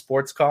great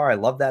sports car. I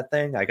love that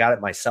thing. I got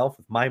it myself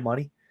with my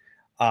money.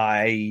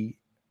 I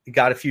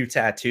got a few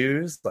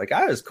tattoos. Like,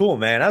 I was cool,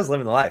 man. I was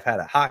living the life. I had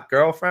a hot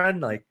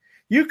girlfriend. Like,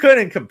 you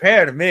couldn't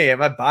compare to me. And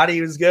my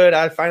body was good.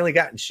 I finally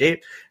got in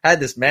shape. I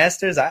had this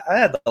master's. I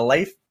had the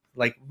life.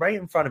 Like, right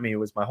in front of me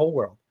was my whole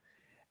world.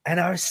 And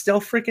I was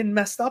still freaking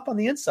messed up on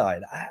the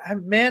inside.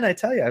 I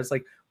tell you, I was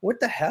like, what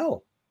the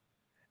hell?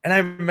 And I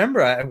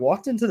remember I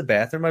walked into the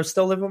bathroom. I was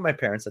still living with my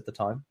parents at the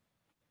time.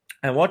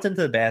 I walked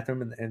into the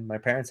bathroom in my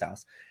parents'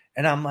 house.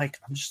 And I'm like,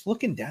 I'm just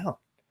looking down.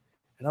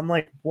 And I'm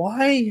like,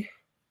 why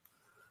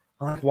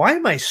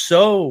am I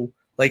so,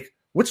 like,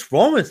 what's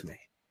wrong with me?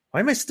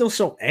 Why am I still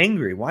so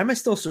angry? Why am I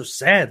still so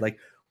sad? Like,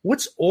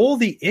 what's all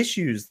the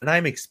issues that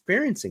I'm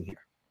experiencing here?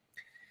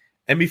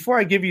 And before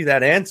I give you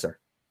that answer,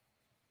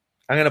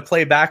 I'm going to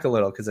play back a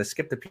little because I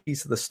skipped a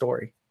piece of the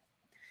story.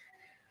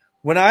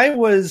 When I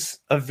was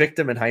a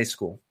victim in high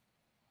school,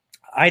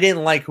 I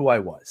didn't like who I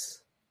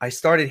was. I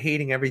started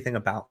hating everything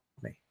about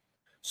me.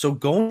 So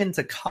going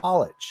into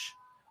college,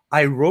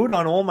 I wrote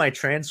on all my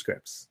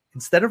transcripts,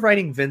 instead of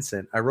writing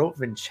Vincent, I wrote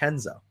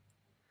Vincenzo.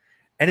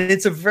 And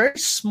it's a very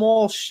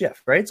small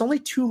shift, right? It's only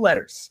 2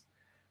 letters.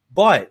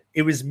 But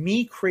it was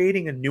me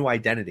creating a new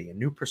identity, a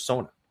new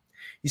persona.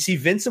 You see,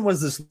 Vincent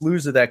was this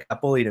loser that got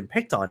bullied and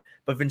picked on,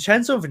 but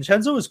Vincenzo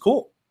was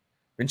cool.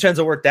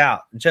 Vincenzo worked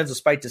out. Vincenzo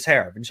spiked his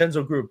hair.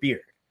 Vincenzo grew a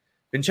beard.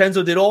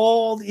 Vincenzo did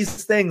all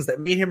these things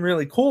that made him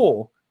really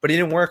cool, but he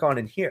didn't work on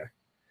in here.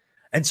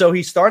 And so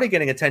he started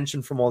getting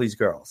attention from all these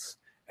girls.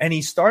 And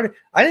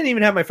I didn't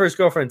even have my first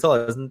girlfriend until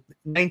I was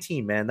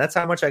 19, man. That's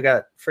how much I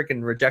got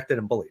freaking rejected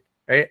and bullied,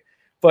 right?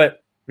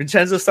 But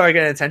Vincenzo started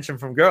getting attention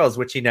from girls,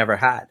 which he never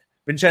had.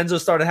 Vincenzo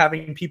started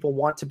having people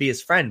want to be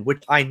his friend,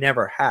 which I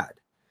never had.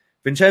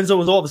 Vincenzo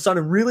was all of a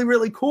sudden really,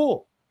 really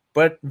cool,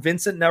 but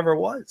Vincent never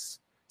was.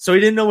 So he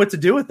didn't know what to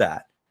do with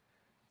that.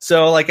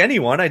 So like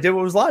anyone, I did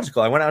what was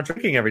logical. I went out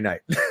drinking every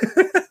night.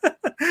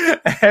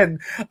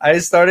 And I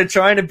started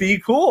trying to be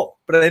cool,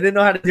 but I didn't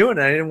know how to do it.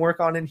 And I didn't work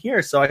on in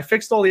here. So I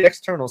fixed all the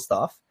external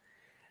stuff.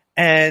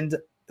 And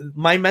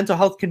my mental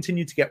health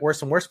continued to get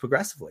worse and worse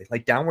progressively,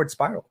 like downward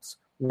spirals,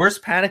 worse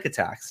panic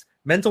attacks,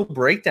 mental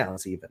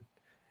breakdowns even.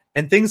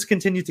 And things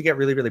continued to get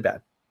really, really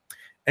bad.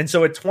 And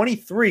so at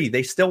 23,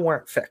 they still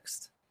weren't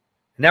fixed.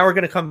 Now we're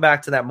going to come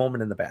back to that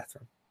moment in the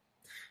bathroom.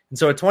 And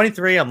so at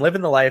 23, I'm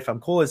living the life. I'm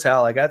cool as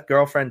hell. I got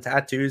girlfriend,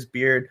 tattoos,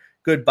 beard,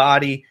 good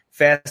body,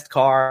 fast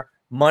car,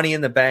 money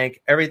in the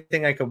bank,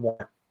 everything I could want.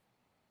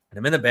 And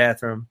I'm in the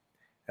bathroom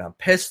and I'm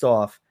pissed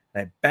off.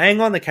 And I bang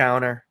on the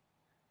counter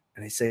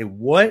and I say,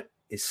 what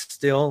is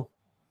still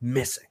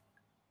missing?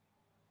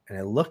 And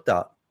I looked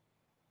up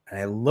and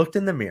I looked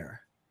in the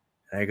mirror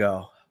and I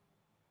go,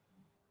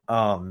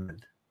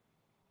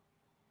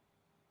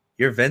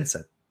 you're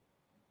Vincent.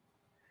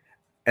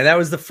 And that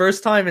was the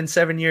first time in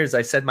 7 years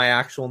I said my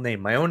actual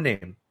name, my own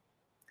name.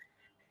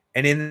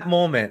 And in that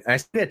moment, I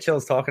still get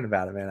chills talking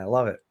about it, man. I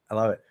love it. I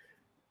love it.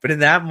 But in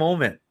that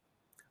moment,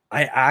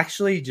 I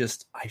actually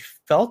I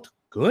felt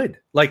good.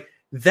 Like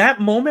that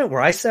moment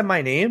where I said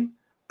my name,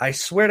 I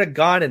swear to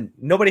God, and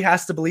nobody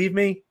has to believe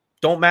me.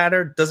 Don't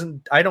matter.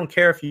 I don't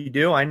care if you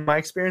do. I know my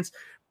experience.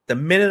 The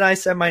minute I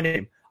said my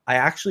name, I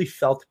actually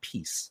felt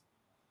peace.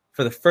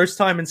 For the first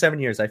time in 7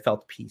 years, I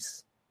felt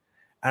peace.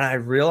 And I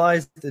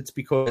realized it's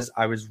because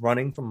I was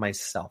running from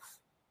myself.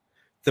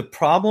 The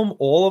problem,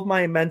 all of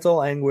my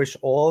mental anguish,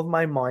 all of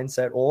my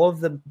mindset, all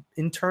of the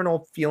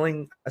internal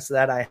feelings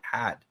that I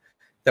had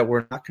that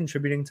were not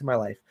contributing to my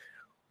life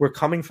were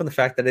coming from the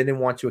fact that I didn't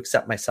want to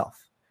accept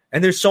myself.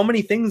 And there's so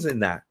many things in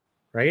that,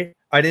 right?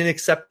 I didn't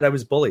accept that I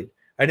was bullied.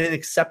 I didn't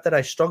accept that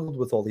I struggled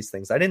with all these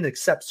things. I didn't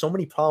accept so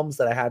many problems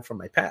that I had from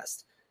my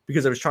past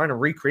because I was trying to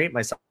recreate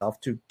myself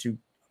to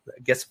I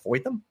guess,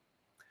 avoid them.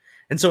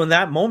 And so in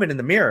that moment in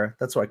the mirror,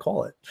 that's what I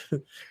call it.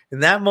 In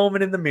that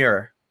moment in the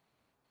mirror,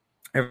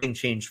 everything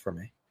changed for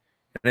me.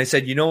 And I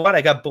said, you know what?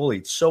 I got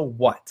bullied. So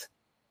what?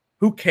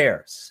 Who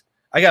cares?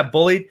 I got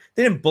bullied.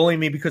 They didn't bully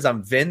me because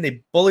I'm Vin.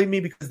 They bullied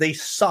me because they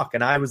suck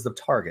and I was the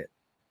target.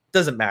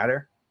 Doesn't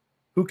matter.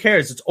 Who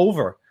cares? It's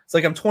over. It's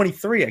like I'm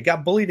 23. I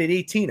got bullied at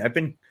 18.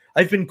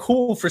 I've been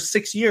cool for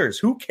 6 years.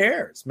 Who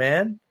cares,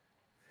 man?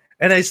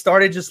 And I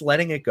started just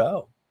letting it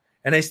go.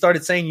 And I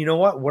started saying, you know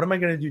what am I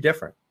going to do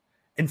different?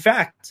 In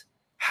fact,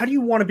 how do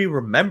you want to be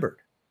remembered?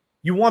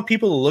 You want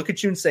people to look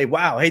at you and say,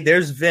 wow, hey,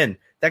 there's Vin.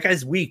 That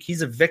guy's weak.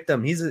 He's a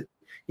victim. He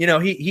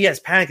has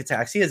panic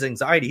attacks. He has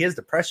anxiety. He has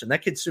depression.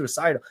 That kid's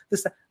suicidal.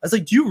 I was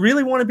like, do you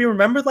really want to be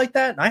remembered like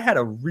that? And I had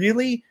a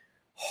really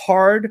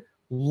hard,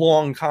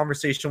 long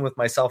conversation with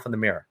myself in the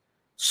mirror.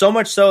 So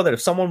much so that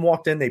if someone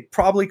walked in, they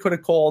probably could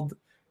have called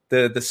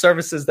the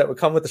services that would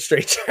come with a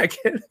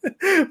straitjacket.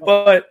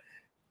 But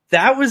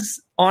that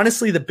was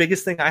honestly the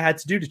biggest thing I had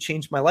to do to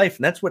change my life.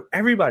 And that's what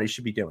everybody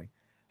should be doing.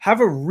 Have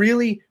a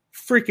really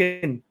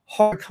freaking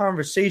hard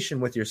conversation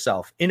with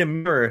yourself in a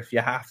mirror if you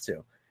have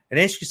to. And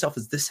ask yourself,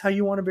 is this how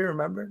you want to be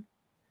remembered?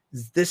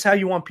 Is this how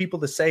you want people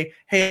to say,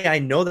 hey, I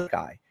know that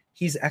guy.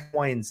 He's X,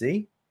 Y, and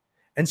Z?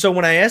 And so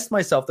when I asked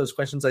myself those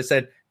questions, I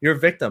said, you're a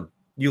victim.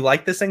 You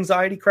like this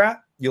anxiety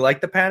crap? You like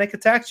the panic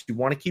attacks? You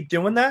want to keep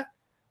doing that?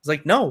 I was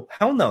like, no,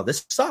 hell no.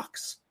 This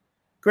sucks.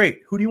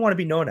 Great. Who do you want to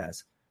be known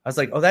as? I was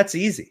like, oh, that's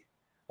easy.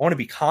 I want to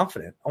be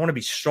confident. I want to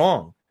be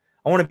strong.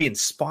 I want to be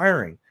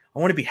inspiring. I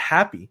want to be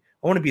happy.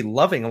 I want to be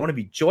loving. I want to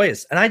be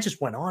joyous. And I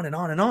just went on and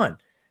on and on. And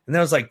then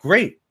I was like,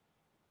 great.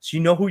 So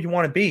you know who you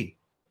want to be.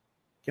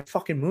 Get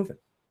fucking moving.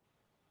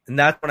 And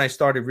that's when I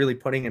started really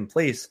putting in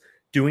place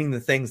doing the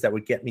things that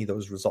would get me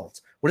those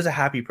results. What does a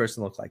happy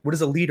person look like? What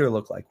does a leader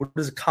look like? What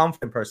does a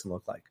confident person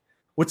look like?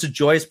 What's a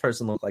joyous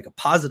person look like? A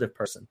positive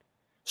person.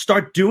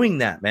 Start doing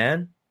that,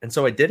 man. And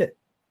so I did it.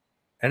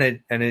 And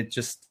it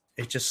just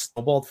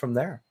snowballed from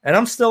there. And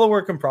I'm still a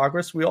work in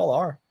progress. We all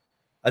are.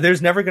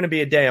 There's never going to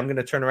be a day I'm going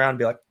to turn around and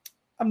be like,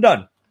 I'm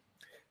done.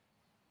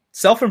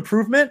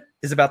 Self-improvement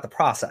is about the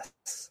process.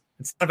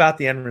 It's not about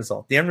the end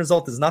result. The end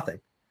result is nothing.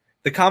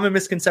 The common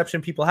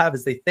misconception people have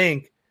is they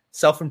think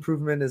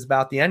self-improvement is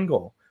about the end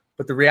goal.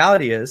 But the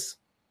reality is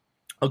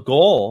a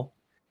goal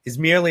is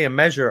merely a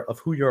measure of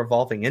who you're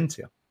evolving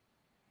into.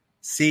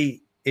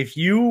 See, if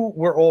you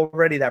were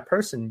already that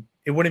person,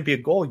 it wouldn't be a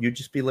goal. You'd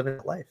just be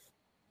living life.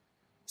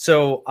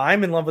 So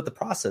I'm in love with the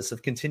process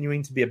of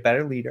continuing to be a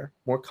better leader,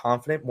 more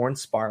confident, more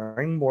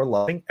inspiring, more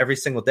loving every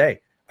single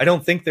day. I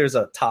don't think there's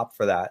a top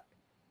for that.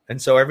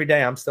 And so every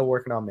day I'm still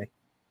working on me.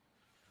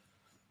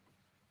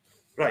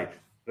 Right.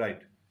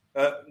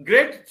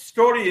 Great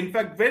story. In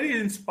fact, very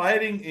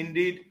inspiring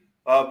indeed,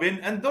 Vin.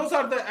 And those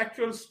are the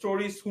actual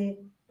stories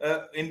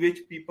in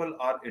which people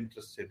are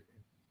interested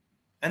in.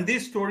 And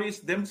these stories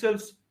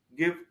themselves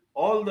give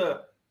all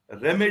the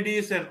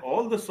remedies and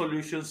all the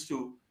solutions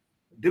to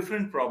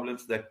different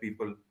problems that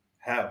people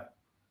have.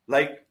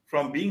 Like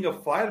from being a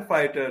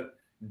firefighter,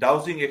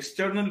 dousing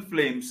external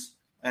flames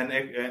and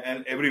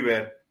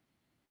everywhere.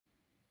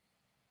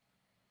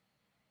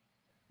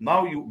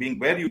 Now you being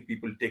where you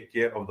people take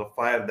care of the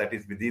fire that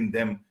is within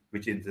them,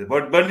 which is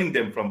burning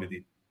them from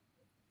within.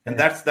 And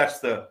that's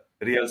the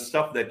real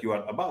stuff that you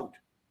are about.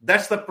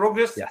 That's the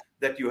progress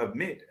that you have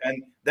made.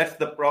 And that's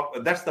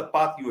the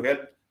path you help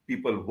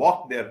people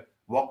walk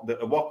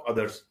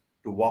others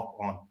to walk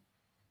on.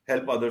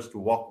 Help others to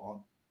walk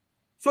on.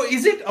 So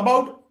is it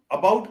about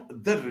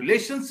the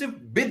relationship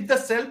with the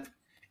self?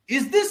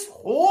 Is this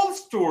whole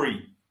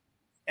story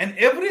And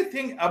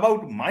everything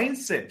about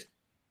mindset,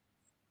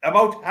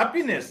 about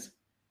happiness,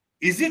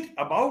 is it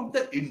about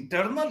the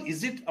internal?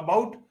 Is it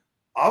about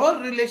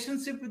our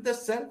relationship with the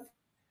self?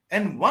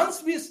 And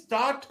once we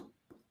start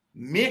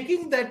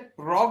making that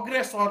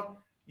progress, or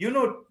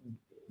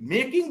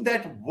making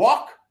that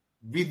walk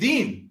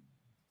within,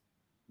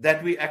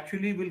 that we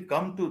actually will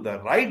come to the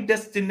right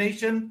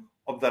destination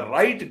of the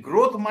right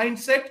growth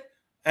mindset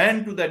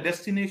and to the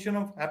destination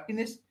of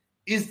happiness.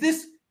 Is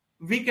this,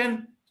 we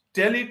can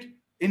tell it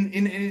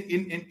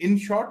in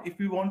short, if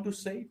we want to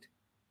say it?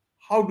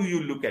 How do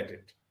you look at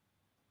it?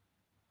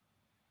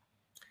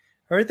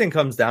 Everything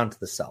comes down to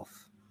the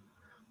self.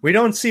 We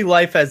don't see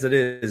life as it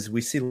is.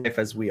 We see life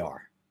as we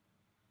are.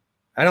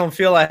 I don't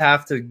feel I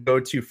have to go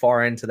too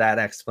far into that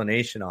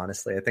explanation,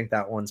 honestly. I think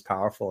that one's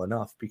powerful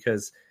enough,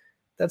 because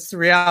that's the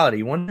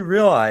reality. When you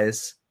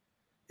realize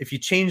if you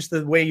change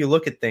the way you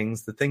look at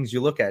things, the things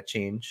you look at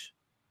change.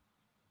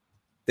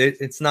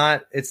 It's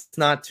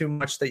not too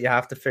much that you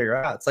have to figure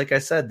out. It's like I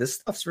said, this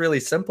stuff's really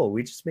simple.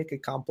 We just make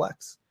it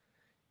complex.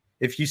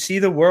 If you see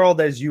the world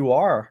as you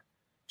are,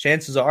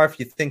 chances are, if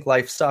you think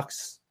life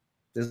sucks,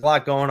 there's a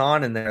lot going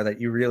on in there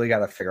that you really got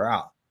to figure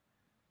out.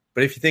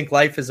 But if you think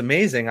life is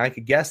amazing, I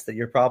could guess that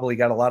you're probably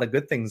got a lot of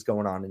good things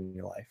going on in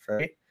your life,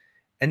 right?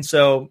 And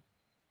so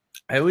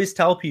I always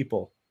tell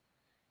people,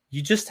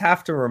 you just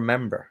have to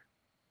remember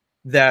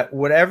that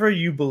whatever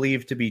you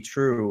believe to be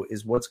true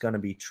is what's going to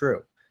be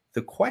true.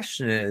 The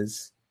question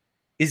is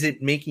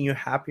it making you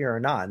happier or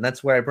not? And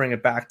that's where I bring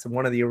it back to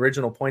one of the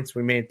original points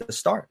we made at the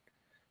start.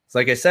 It's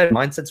like I said,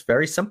 mindset's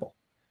very simple.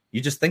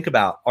 You just think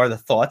about, are the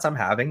thoughts I'm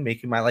having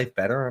making my life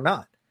better or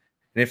not?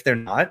 And if they're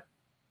not,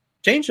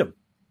 change them.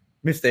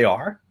 If they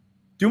are,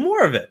 do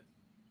more of it.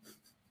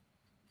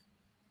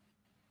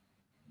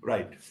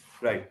 Right.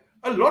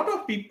 A lot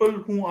of people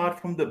who are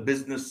from the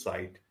business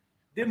side,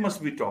 they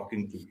must be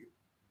talking to you.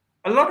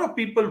 A lot of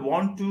people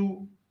want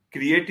to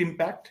create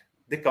impact.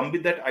 They come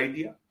with that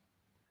idea.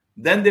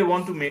 Then they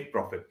want to make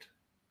profit.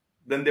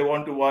 Then they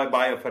want to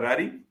buy a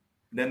Ferrari.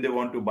 Then they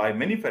want to buy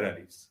many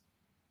Ferraris.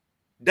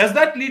 Does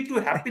that lead to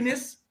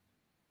happiness?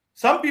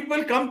 Some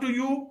people come to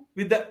you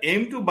with the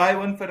aim to buy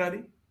one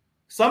Ferrari.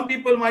 Some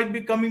people might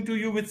be coming to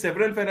you with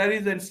several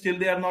Ferraris and still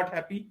they are not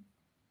happy.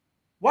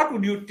 What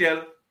would you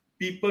tell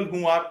people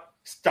who are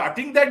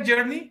starting that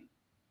journey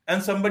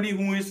and somebody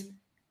who is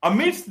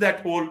amidst that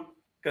whole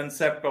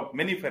concept of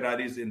many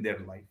Ferraris in their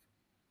life?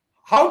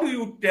 How do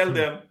you tell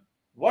them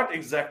what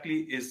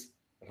exactly is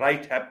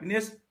right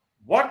happiness?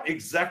 What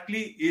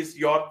exactly is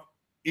your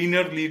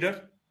inner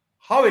leader?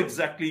 How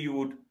exactly you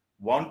would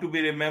want to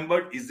be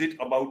remembered? Is it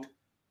about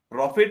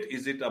profit?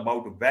 Is it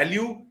about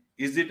value?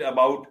 Is it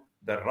about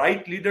the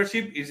right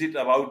leadership? Is it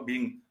about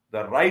being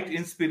the right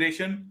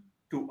inspiration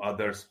to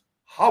others?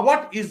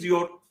 What is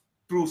your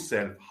true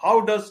self?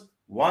 How does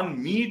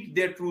one meet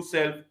their true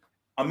self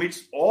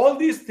amidst all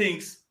these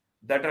things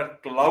that are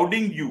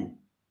clouding you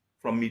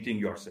from meeting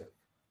yourself?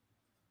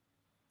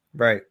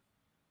 Right.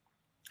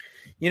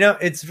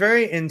 It's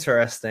very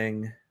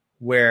interesting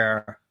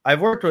where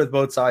I've worked with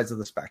both sides of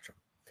the spectrum.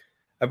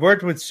 I've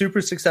worked with super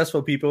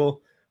successful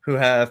people who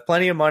have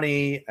plenty of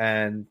money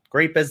and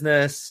great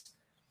business,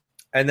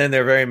 and then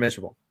they're very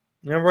miserable.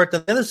 And I've worked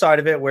on the other side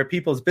of it where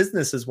people's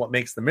business is what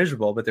makes them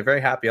miserable, but they're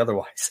very happy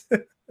otherwise.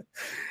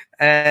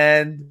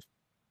 And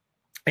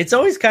it's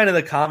always kind of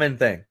the common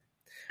thing.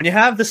 When you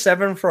have the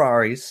 7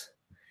 Ferraris,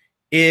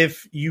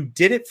 if you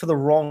did it for the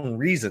wrong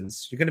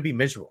reasons, you're going to be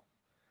miserable.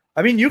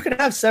 I mean, you can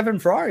have 7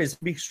 Ferraris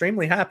and be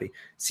extremely happy.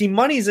 See,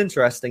 money is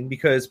interesting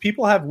because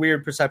people have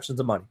weird perceptions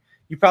of money.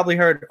 You probably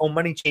heard,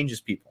 money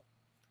changes people,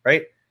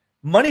 right?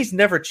 Money's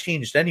never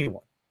changed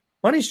anyone.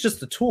 Money's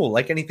just a tool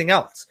like anything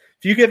else.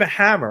 If you give a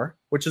hammer,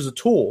 which is a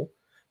tool,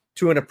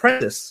 to an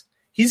apprentice,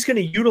 he's going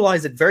to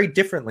utilize it very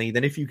differently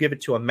than if you give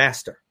it to a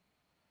master.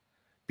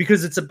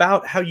 Because it's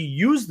about how you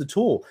use the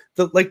tool.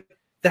 The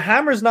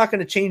hammer is not going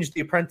to change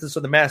the apprentice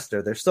or the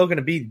master. They're still going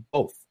to be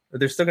both. Or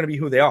they're still going to be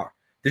who they are.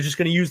 They're just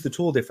going to use the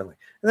tool differently.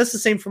 And that's the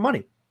same for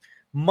money.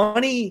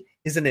 Money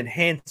is an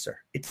enhancer.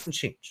 It doesn't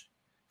change.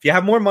 If you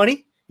have more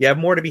money, you have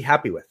more to be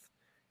happy with.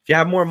 If you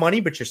have more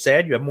money, but you're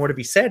sad, you have more to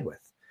be sad with.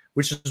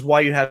 Which is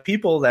why you have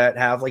people that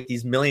have like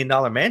these $1 million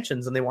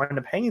mansions and they wind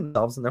up hanging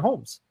themselves in their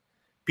homes.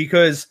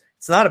 Because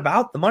it's not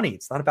about the money.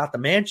 It's not about the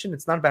mansion.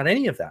 It's not about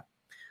any of that.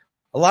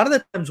 A lot of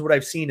the times what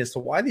I've seen is to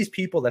why these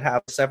people that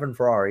have 7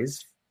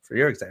 Ferraris, for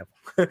your example,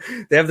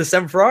 they have the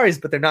 7 Ferraris,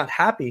 but they're not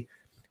happy,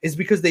 is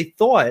because they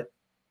thought,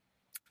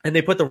 and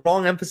they put the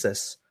wrong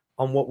emphasis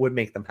on what would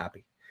make them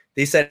happy.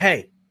 They said,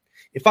 hey,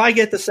 if I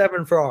get the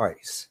 7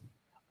 Ferraris,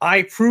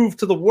 I prove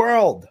to the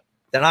world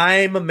that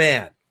I'm a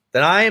man,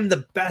 that I am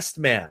the best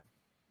man.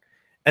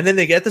 And then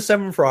they get the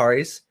 7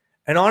 Ferraris,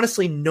 and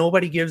honestly,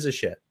 nobody gives a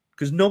shit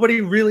because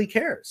nobody really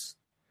cares.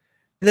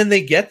 And then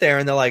they get there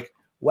and they're like,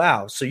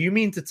 wow, so you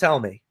mean to tell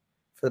me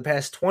for the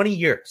past 20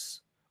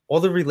 years, all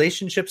the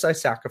relationships I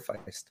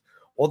sacrificed,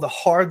 all the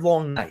hard,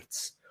 long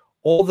nights,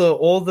 all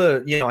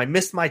the, I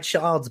missed my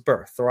child's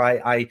birth, or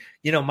I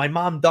my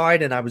mom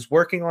died and I was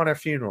working on her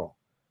funeral.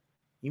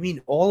 You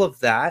mean all of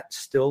that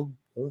still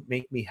won't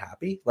make me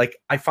happy. Like,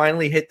 I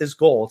finally hit this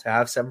goal to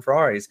have 7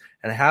 Ferraris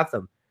and I have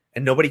them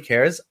and nobody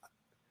cares.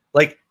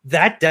 Like,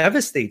 that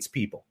devastates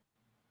people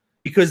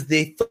because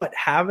they thought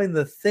having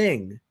the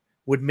thing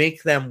would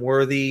make them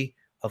worthy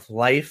of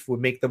life, would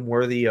make them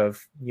worthy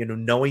of,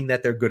 knowing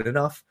that they're good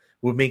enough,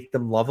 would make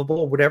them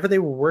lovable, whatever they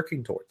were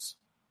working towards.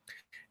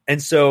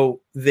 And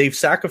so they've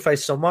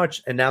sacrificed so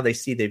much and now they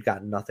see they've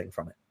gotten nothing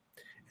from it.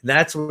 And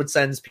that's what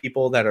sends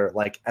people that are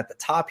like at the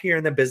top here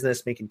in the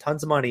business, making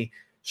tons of money,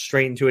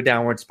 straight into a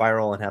downward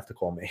spiral and have to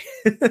call me.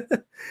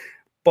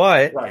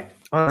 But Right.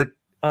 on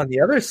the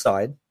other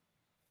side,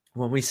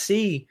 when we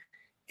see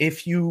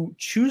if you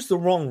choose the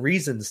wrong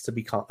reasons to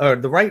become, or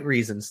the right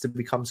reasons to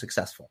become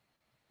successful,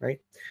 right?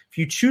 If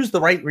you choose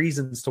the right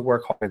reasons to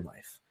work hard in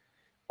life,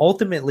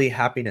 ultimately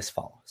happiness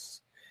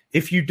follows.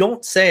 If you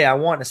don't say, I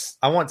want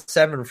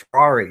 7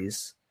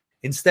 Ferraris,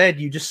 instead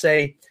you just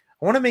say,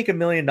 I want to make $1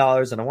 million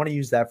and I want to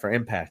use that for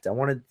impact. I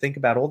want to think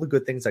about all the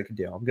good things I could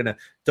do. I'm going to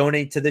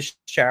donate to this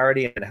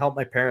charity. I'm going to help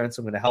my parents.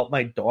 I'm going to help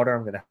my daughter.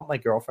 I'm going to help my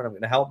girlfriend. I'm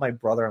going to help my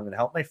brother. I'm going to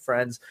help my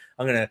friends.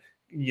 I'm going to,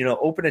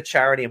 open a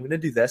charity. I'm going to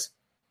do this.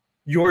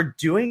 You're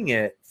doing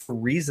it for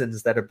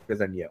reasons that are bigger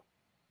than you.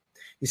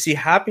 You see,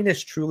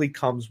 happiness truly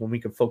comes when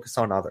we can focus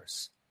on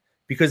others.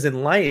 Because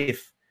in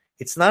life,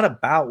 it's not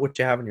about what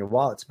you have in your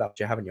wallet. It's about what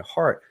you have in your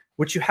heart.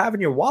 What you have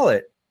in your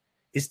wallet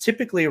is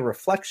typically a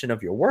reflection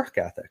of your work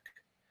ethic.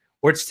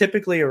 Or it's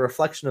typically a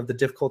reflection of the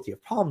difficulty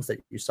of problems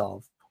that you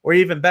solve. Or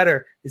even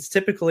better, it's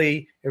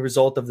typically a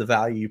result of the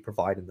value you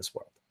provide in this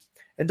world.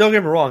 And don't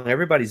get me wrong,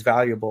 everybody's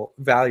valuable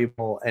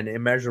and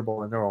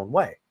immeasurable in their own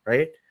way,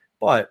 right?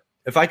 But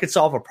if I could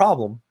solve a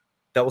problem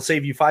that will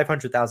save you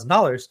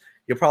 $500,000,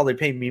 you'll probably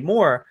pay me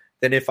more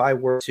than if I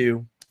were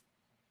to,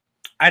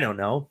 I don't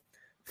know,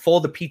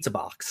 fold a pizza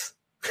box.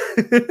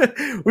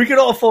 We could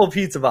all fold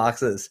pizza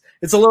boxes.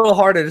 It's a little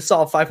harder to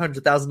solve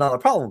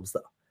 $500,000 problems,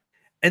 though.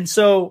 And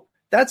so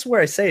that's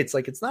where I say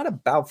it's not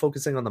about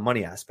focusing on the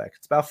money aspect.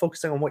 It's about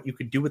focusing on what you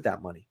could do with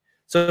that money.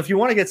 So if you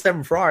want to get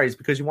 7 Ferraris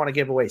because you want to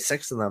give away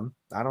 6 of them,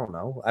 I don't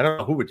know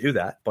who would do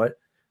that, but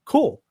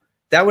cool.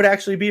 That would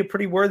actually be a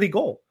pretty worthy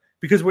goal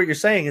because what you're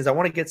saying is I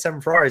want to get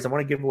 7 Ferraris. I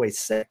want to give away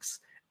 6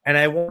 and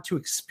I want to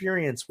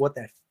experience what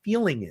that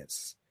feeling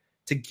is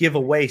to give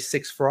away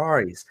 6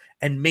 Ferraris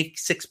and make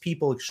 6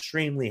 people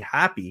extremely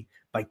happy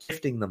by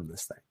gifting them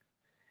this thing.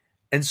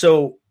 And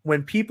so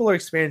when people are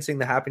experiencing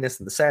the happiness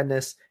and the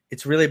sadness,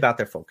 it's really about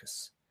their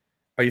focus.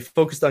 Are you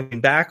focused on giving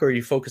back or are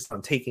you focused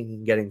on taking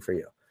and getting for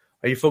you?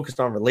 Are you focused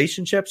on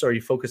relationships or are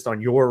you focused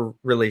on your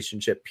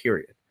relationship,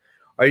 period?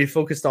 Are you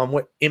focused on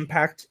what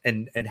impact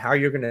and how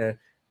you're going to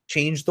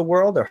change the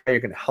world or how you're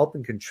going to help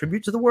and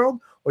contribute to the world?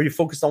 Or are you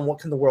focused on what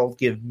can the world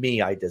give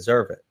me? I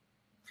deserve it.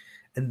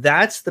 And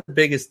that's the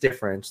biggest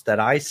difference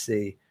that I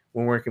see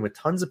when working with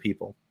tons of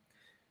people.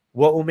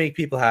 What will make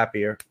people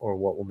happier or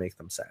what will make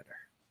them sadder?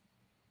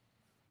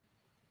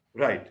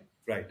 Right.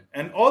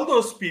 And all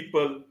those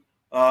people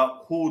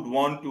who would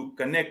want to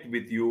connect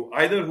with you,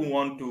 either who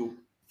want to,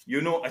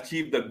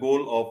 achieve the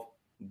goal of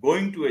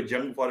going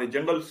to for a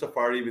jungle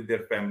safari with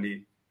their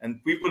family,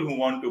 and people who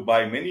want to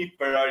buy many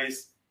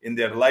Ferraris in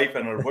their life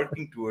and are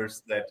working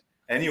towards that,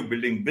 and you're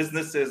building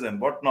businesses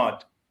and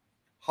whatnot,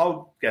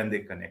 how can they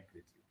connect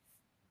with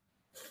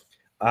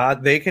you?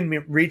 They can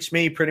reach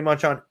me pretty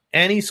much on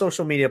any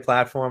social media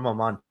platform.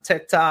 I'm on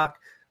TikTok,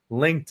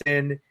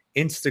 LinkedIn,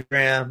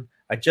 Instagram.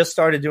 I just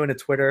started doing a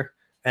Twitter,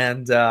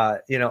 and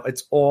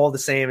it's all the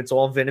same. It's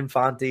all Vin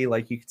Infante.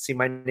 Like, you can see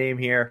my name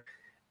here,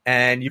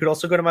 and you could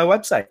also go to my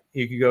website.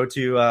 You could go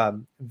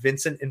to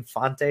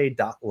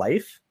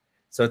vincentinfante.life.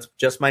 So it's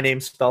just my name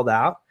spelled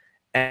out,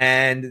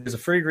 and there's a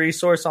free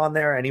resource on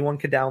there. Anyone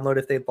could download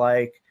if they'd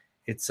like.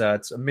 It's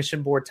a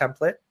mission board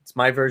template. It's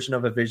my version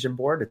of a vision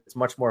board. It's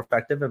much more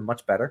effective and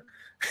much better.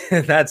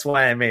 That's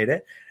why I made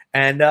it.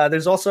 And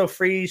there's also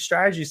free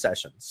strategy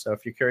sessions. So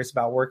if you're curious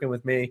about working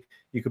with me,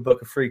 you could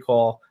book a free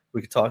call.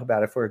 We could talk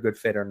about if we're a good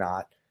fit or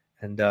not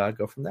and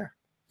go from there.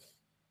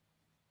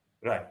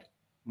 Right.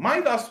 My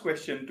last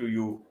question to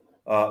you,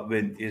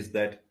 Vin, is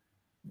that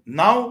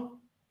now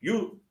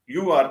you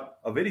are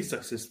a very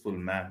successful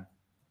man.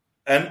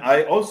 And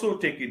I also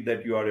take it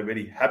that you are a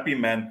very happy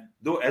man,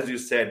 though, as you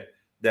said,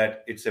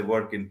 that it's a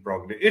work in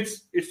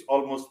progress. It's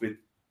almost with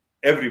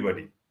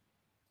everybody.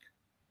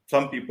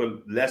 Some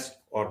people less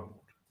or more.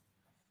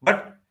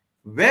 But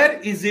where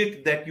is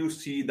it that you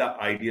see the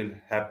ideal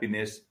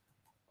happiness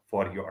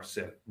for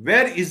yourself?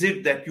 Where is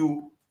it that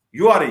you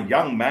are a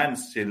young man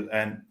still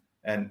and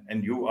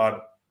you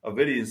are a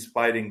very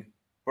inspiring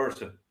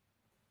person?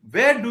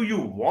 Where do you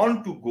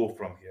want to go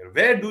from here?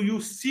 Where do you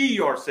see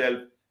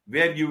yourself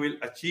where you will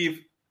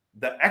achieve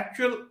the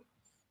actual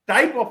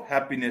type of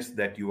happiness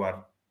that you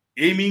are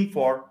aiming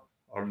for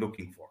or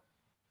looking for?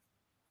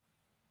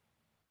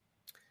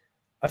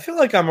 I feel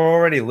like I'm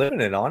already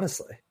living it,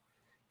 honestly.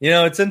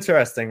 It's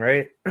interesting,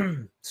 right?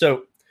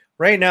 So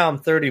right now I'm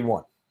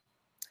 31.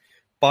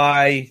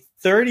 By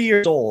 30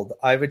 years old,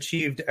 I've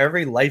achieved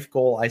every life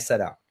goal I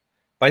set out.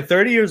 By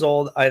 30 years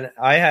old,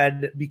 I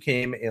had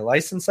became a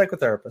licensed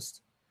psychotherapist.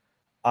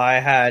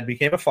 I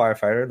became a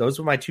firefighter. Those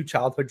were my 2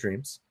 childhood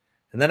dreams.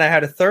 And then I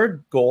had a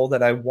third goal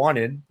that I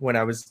wanted when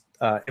I was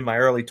in my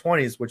early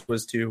 20s, which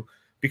was to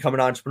become an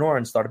entrepreneur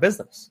and start a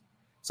business.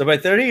 So by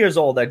 30 years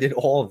old, I did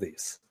all of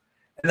these.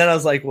 And then I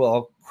was like,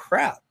 well,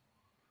 crap.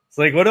 It's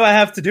like, what do I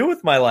have to do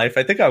with my life?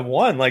 I think I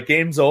won. Like,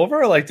 game's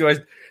over. Like,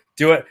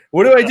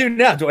 what do I do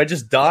now? Do I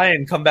just die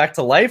and come back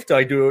to life? Do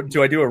I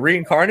do a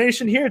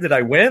reincarnation here? Did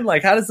I win?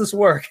 Like, how does this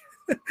work?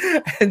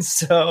 And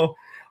so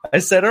I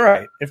said, all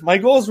right, if my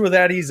goals were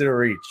that easy to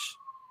reach,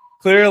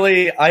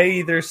 clearly I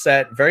either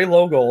set very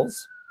low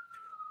goals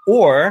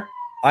or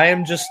I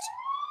am just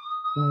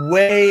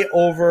way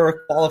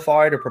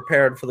overqualified or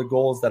prepared for the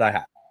goals that I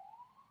have.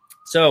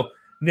 So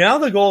now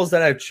the goals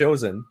that I've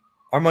chosen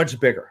are much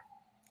bigger,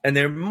 and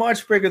they're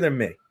much bigger than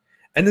me.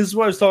 And this is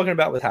what I was talking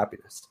about with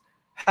happiness.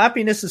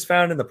 Happiness is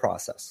found in the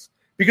process.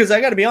 Because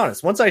I got to be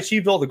honest, once I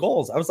achieved all the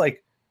goals, I was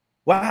like,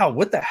 wow,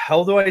 what the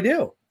hell do I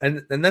do?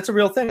 And that's a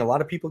real thing. A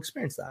lot of people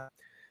experience that.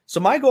 So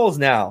my goals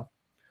now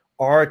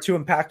are to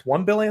impact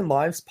 1 billion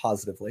lives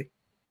positively.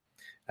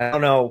 I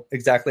don't know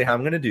exactly how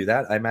I'm going to do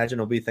that. I imagine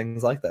it'll be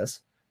things like this,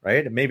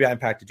 right? And maybe I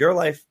impacted your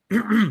life,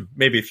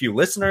 maybe a few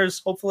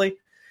listeners, hopefully.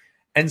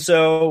 And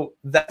so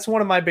that's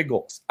one of my big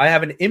goals. I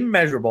have an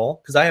immeasurable,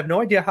 because I have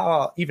no idea how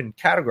I'll even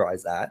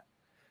categorize that,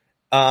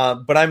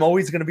 but I'm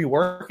always going to be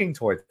working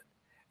towards it.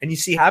 And you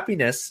see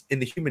happiness in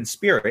the human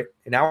spirit,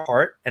 in our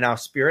heart and our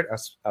spirit,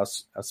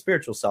 our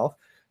spiritual self,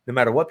 no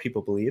matter what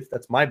people believe.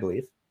 That's my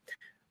belief.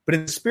 But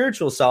in the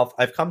spiritual self,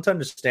 I've come to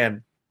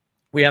understand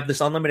we have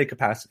this unlimited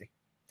capacity.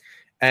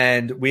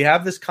 And we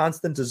have this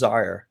constant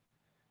desire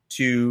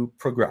to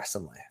progress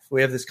in life.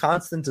 We have this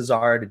constant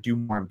desire to do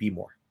more and be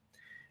more.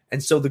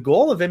 And so the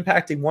goal of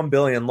impacting 1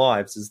 billion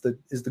lives is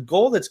the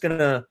goal that's going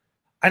to,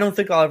 I don't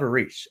think I'll ever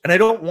reach. And I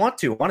don't want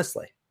to,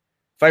 honestly.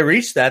 If I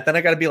reach that, then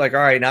I got to be like, all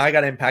right, now I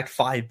got to impact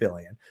 5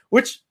 billion,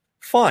 which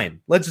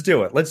fine. Let's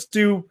do it. Let's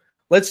do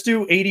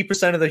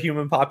 80% of the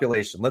human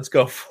population. Let's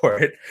go for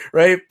it.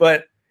 Right.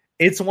 But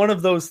it's one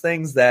of those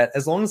things that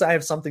as long as I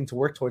have something to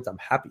work towards, I'm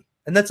happy.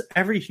 And that's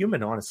every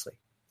human, honestly.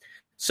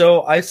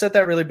 So I set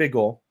that really big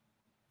goal,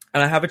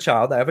 and I have a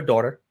child. I have a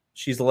daughter.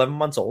 She's 11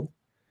 months old.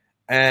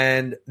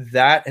 And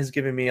that has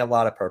given me a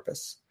lot of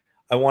purpose.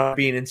 I want to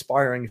be an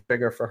inspiring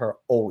figure for her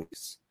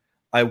always.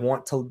 I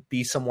want to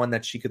be someone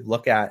that she could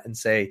look at and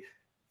say,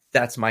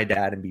 that's my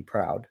dad, and be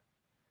proud.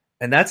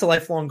 And that's a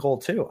lifelong goal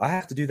too. I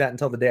have to do that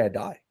until the day I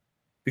die.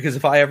 Because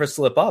if I ever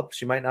slip up,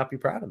 she might not be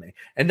proud of me.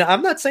 And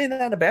I'm not saying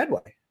that in a bad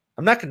way.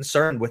 I'm not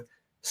concerned with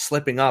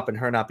slipping up and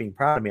her not being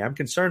proud of me. I'm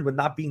concerned with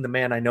not being the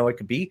man I know I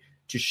could be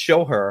to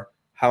show her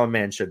how a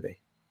man should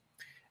be.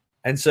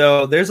 And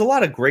so there's a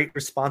lot of great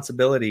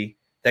responsibility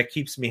that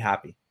keeps me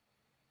happy.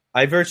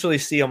 I virtually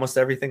see almost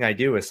everything I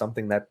do as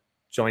something that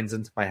joins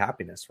into my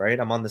happiness, right?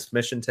 I'm on this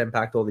mission to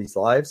impact all these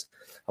lives.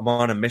 I'm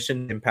on a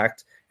mission to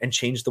impact and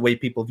change the way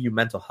people view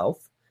mental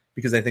health,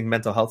 because I think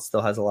mental health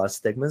still has a lot of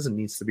stigmas and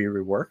needs to be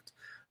reworked.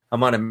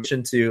 I'm on a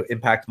mission to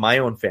impact my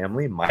own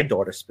family, my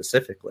daughter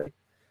specifically.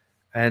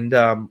 And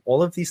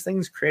all of these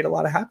things create a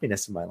lot of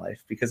happiness in my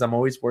life because I'm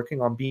always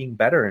working on being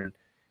better and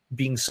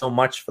being so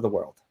much for the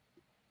world.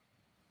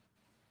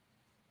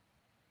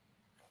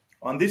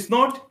 On this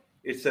note,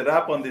 it's a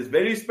wrap on this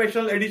very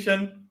special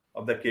edition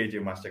of the KJ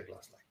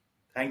Masterclass Live.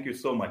 Thank you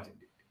so much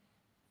indeed.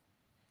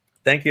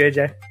 Thank you,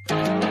 AJ.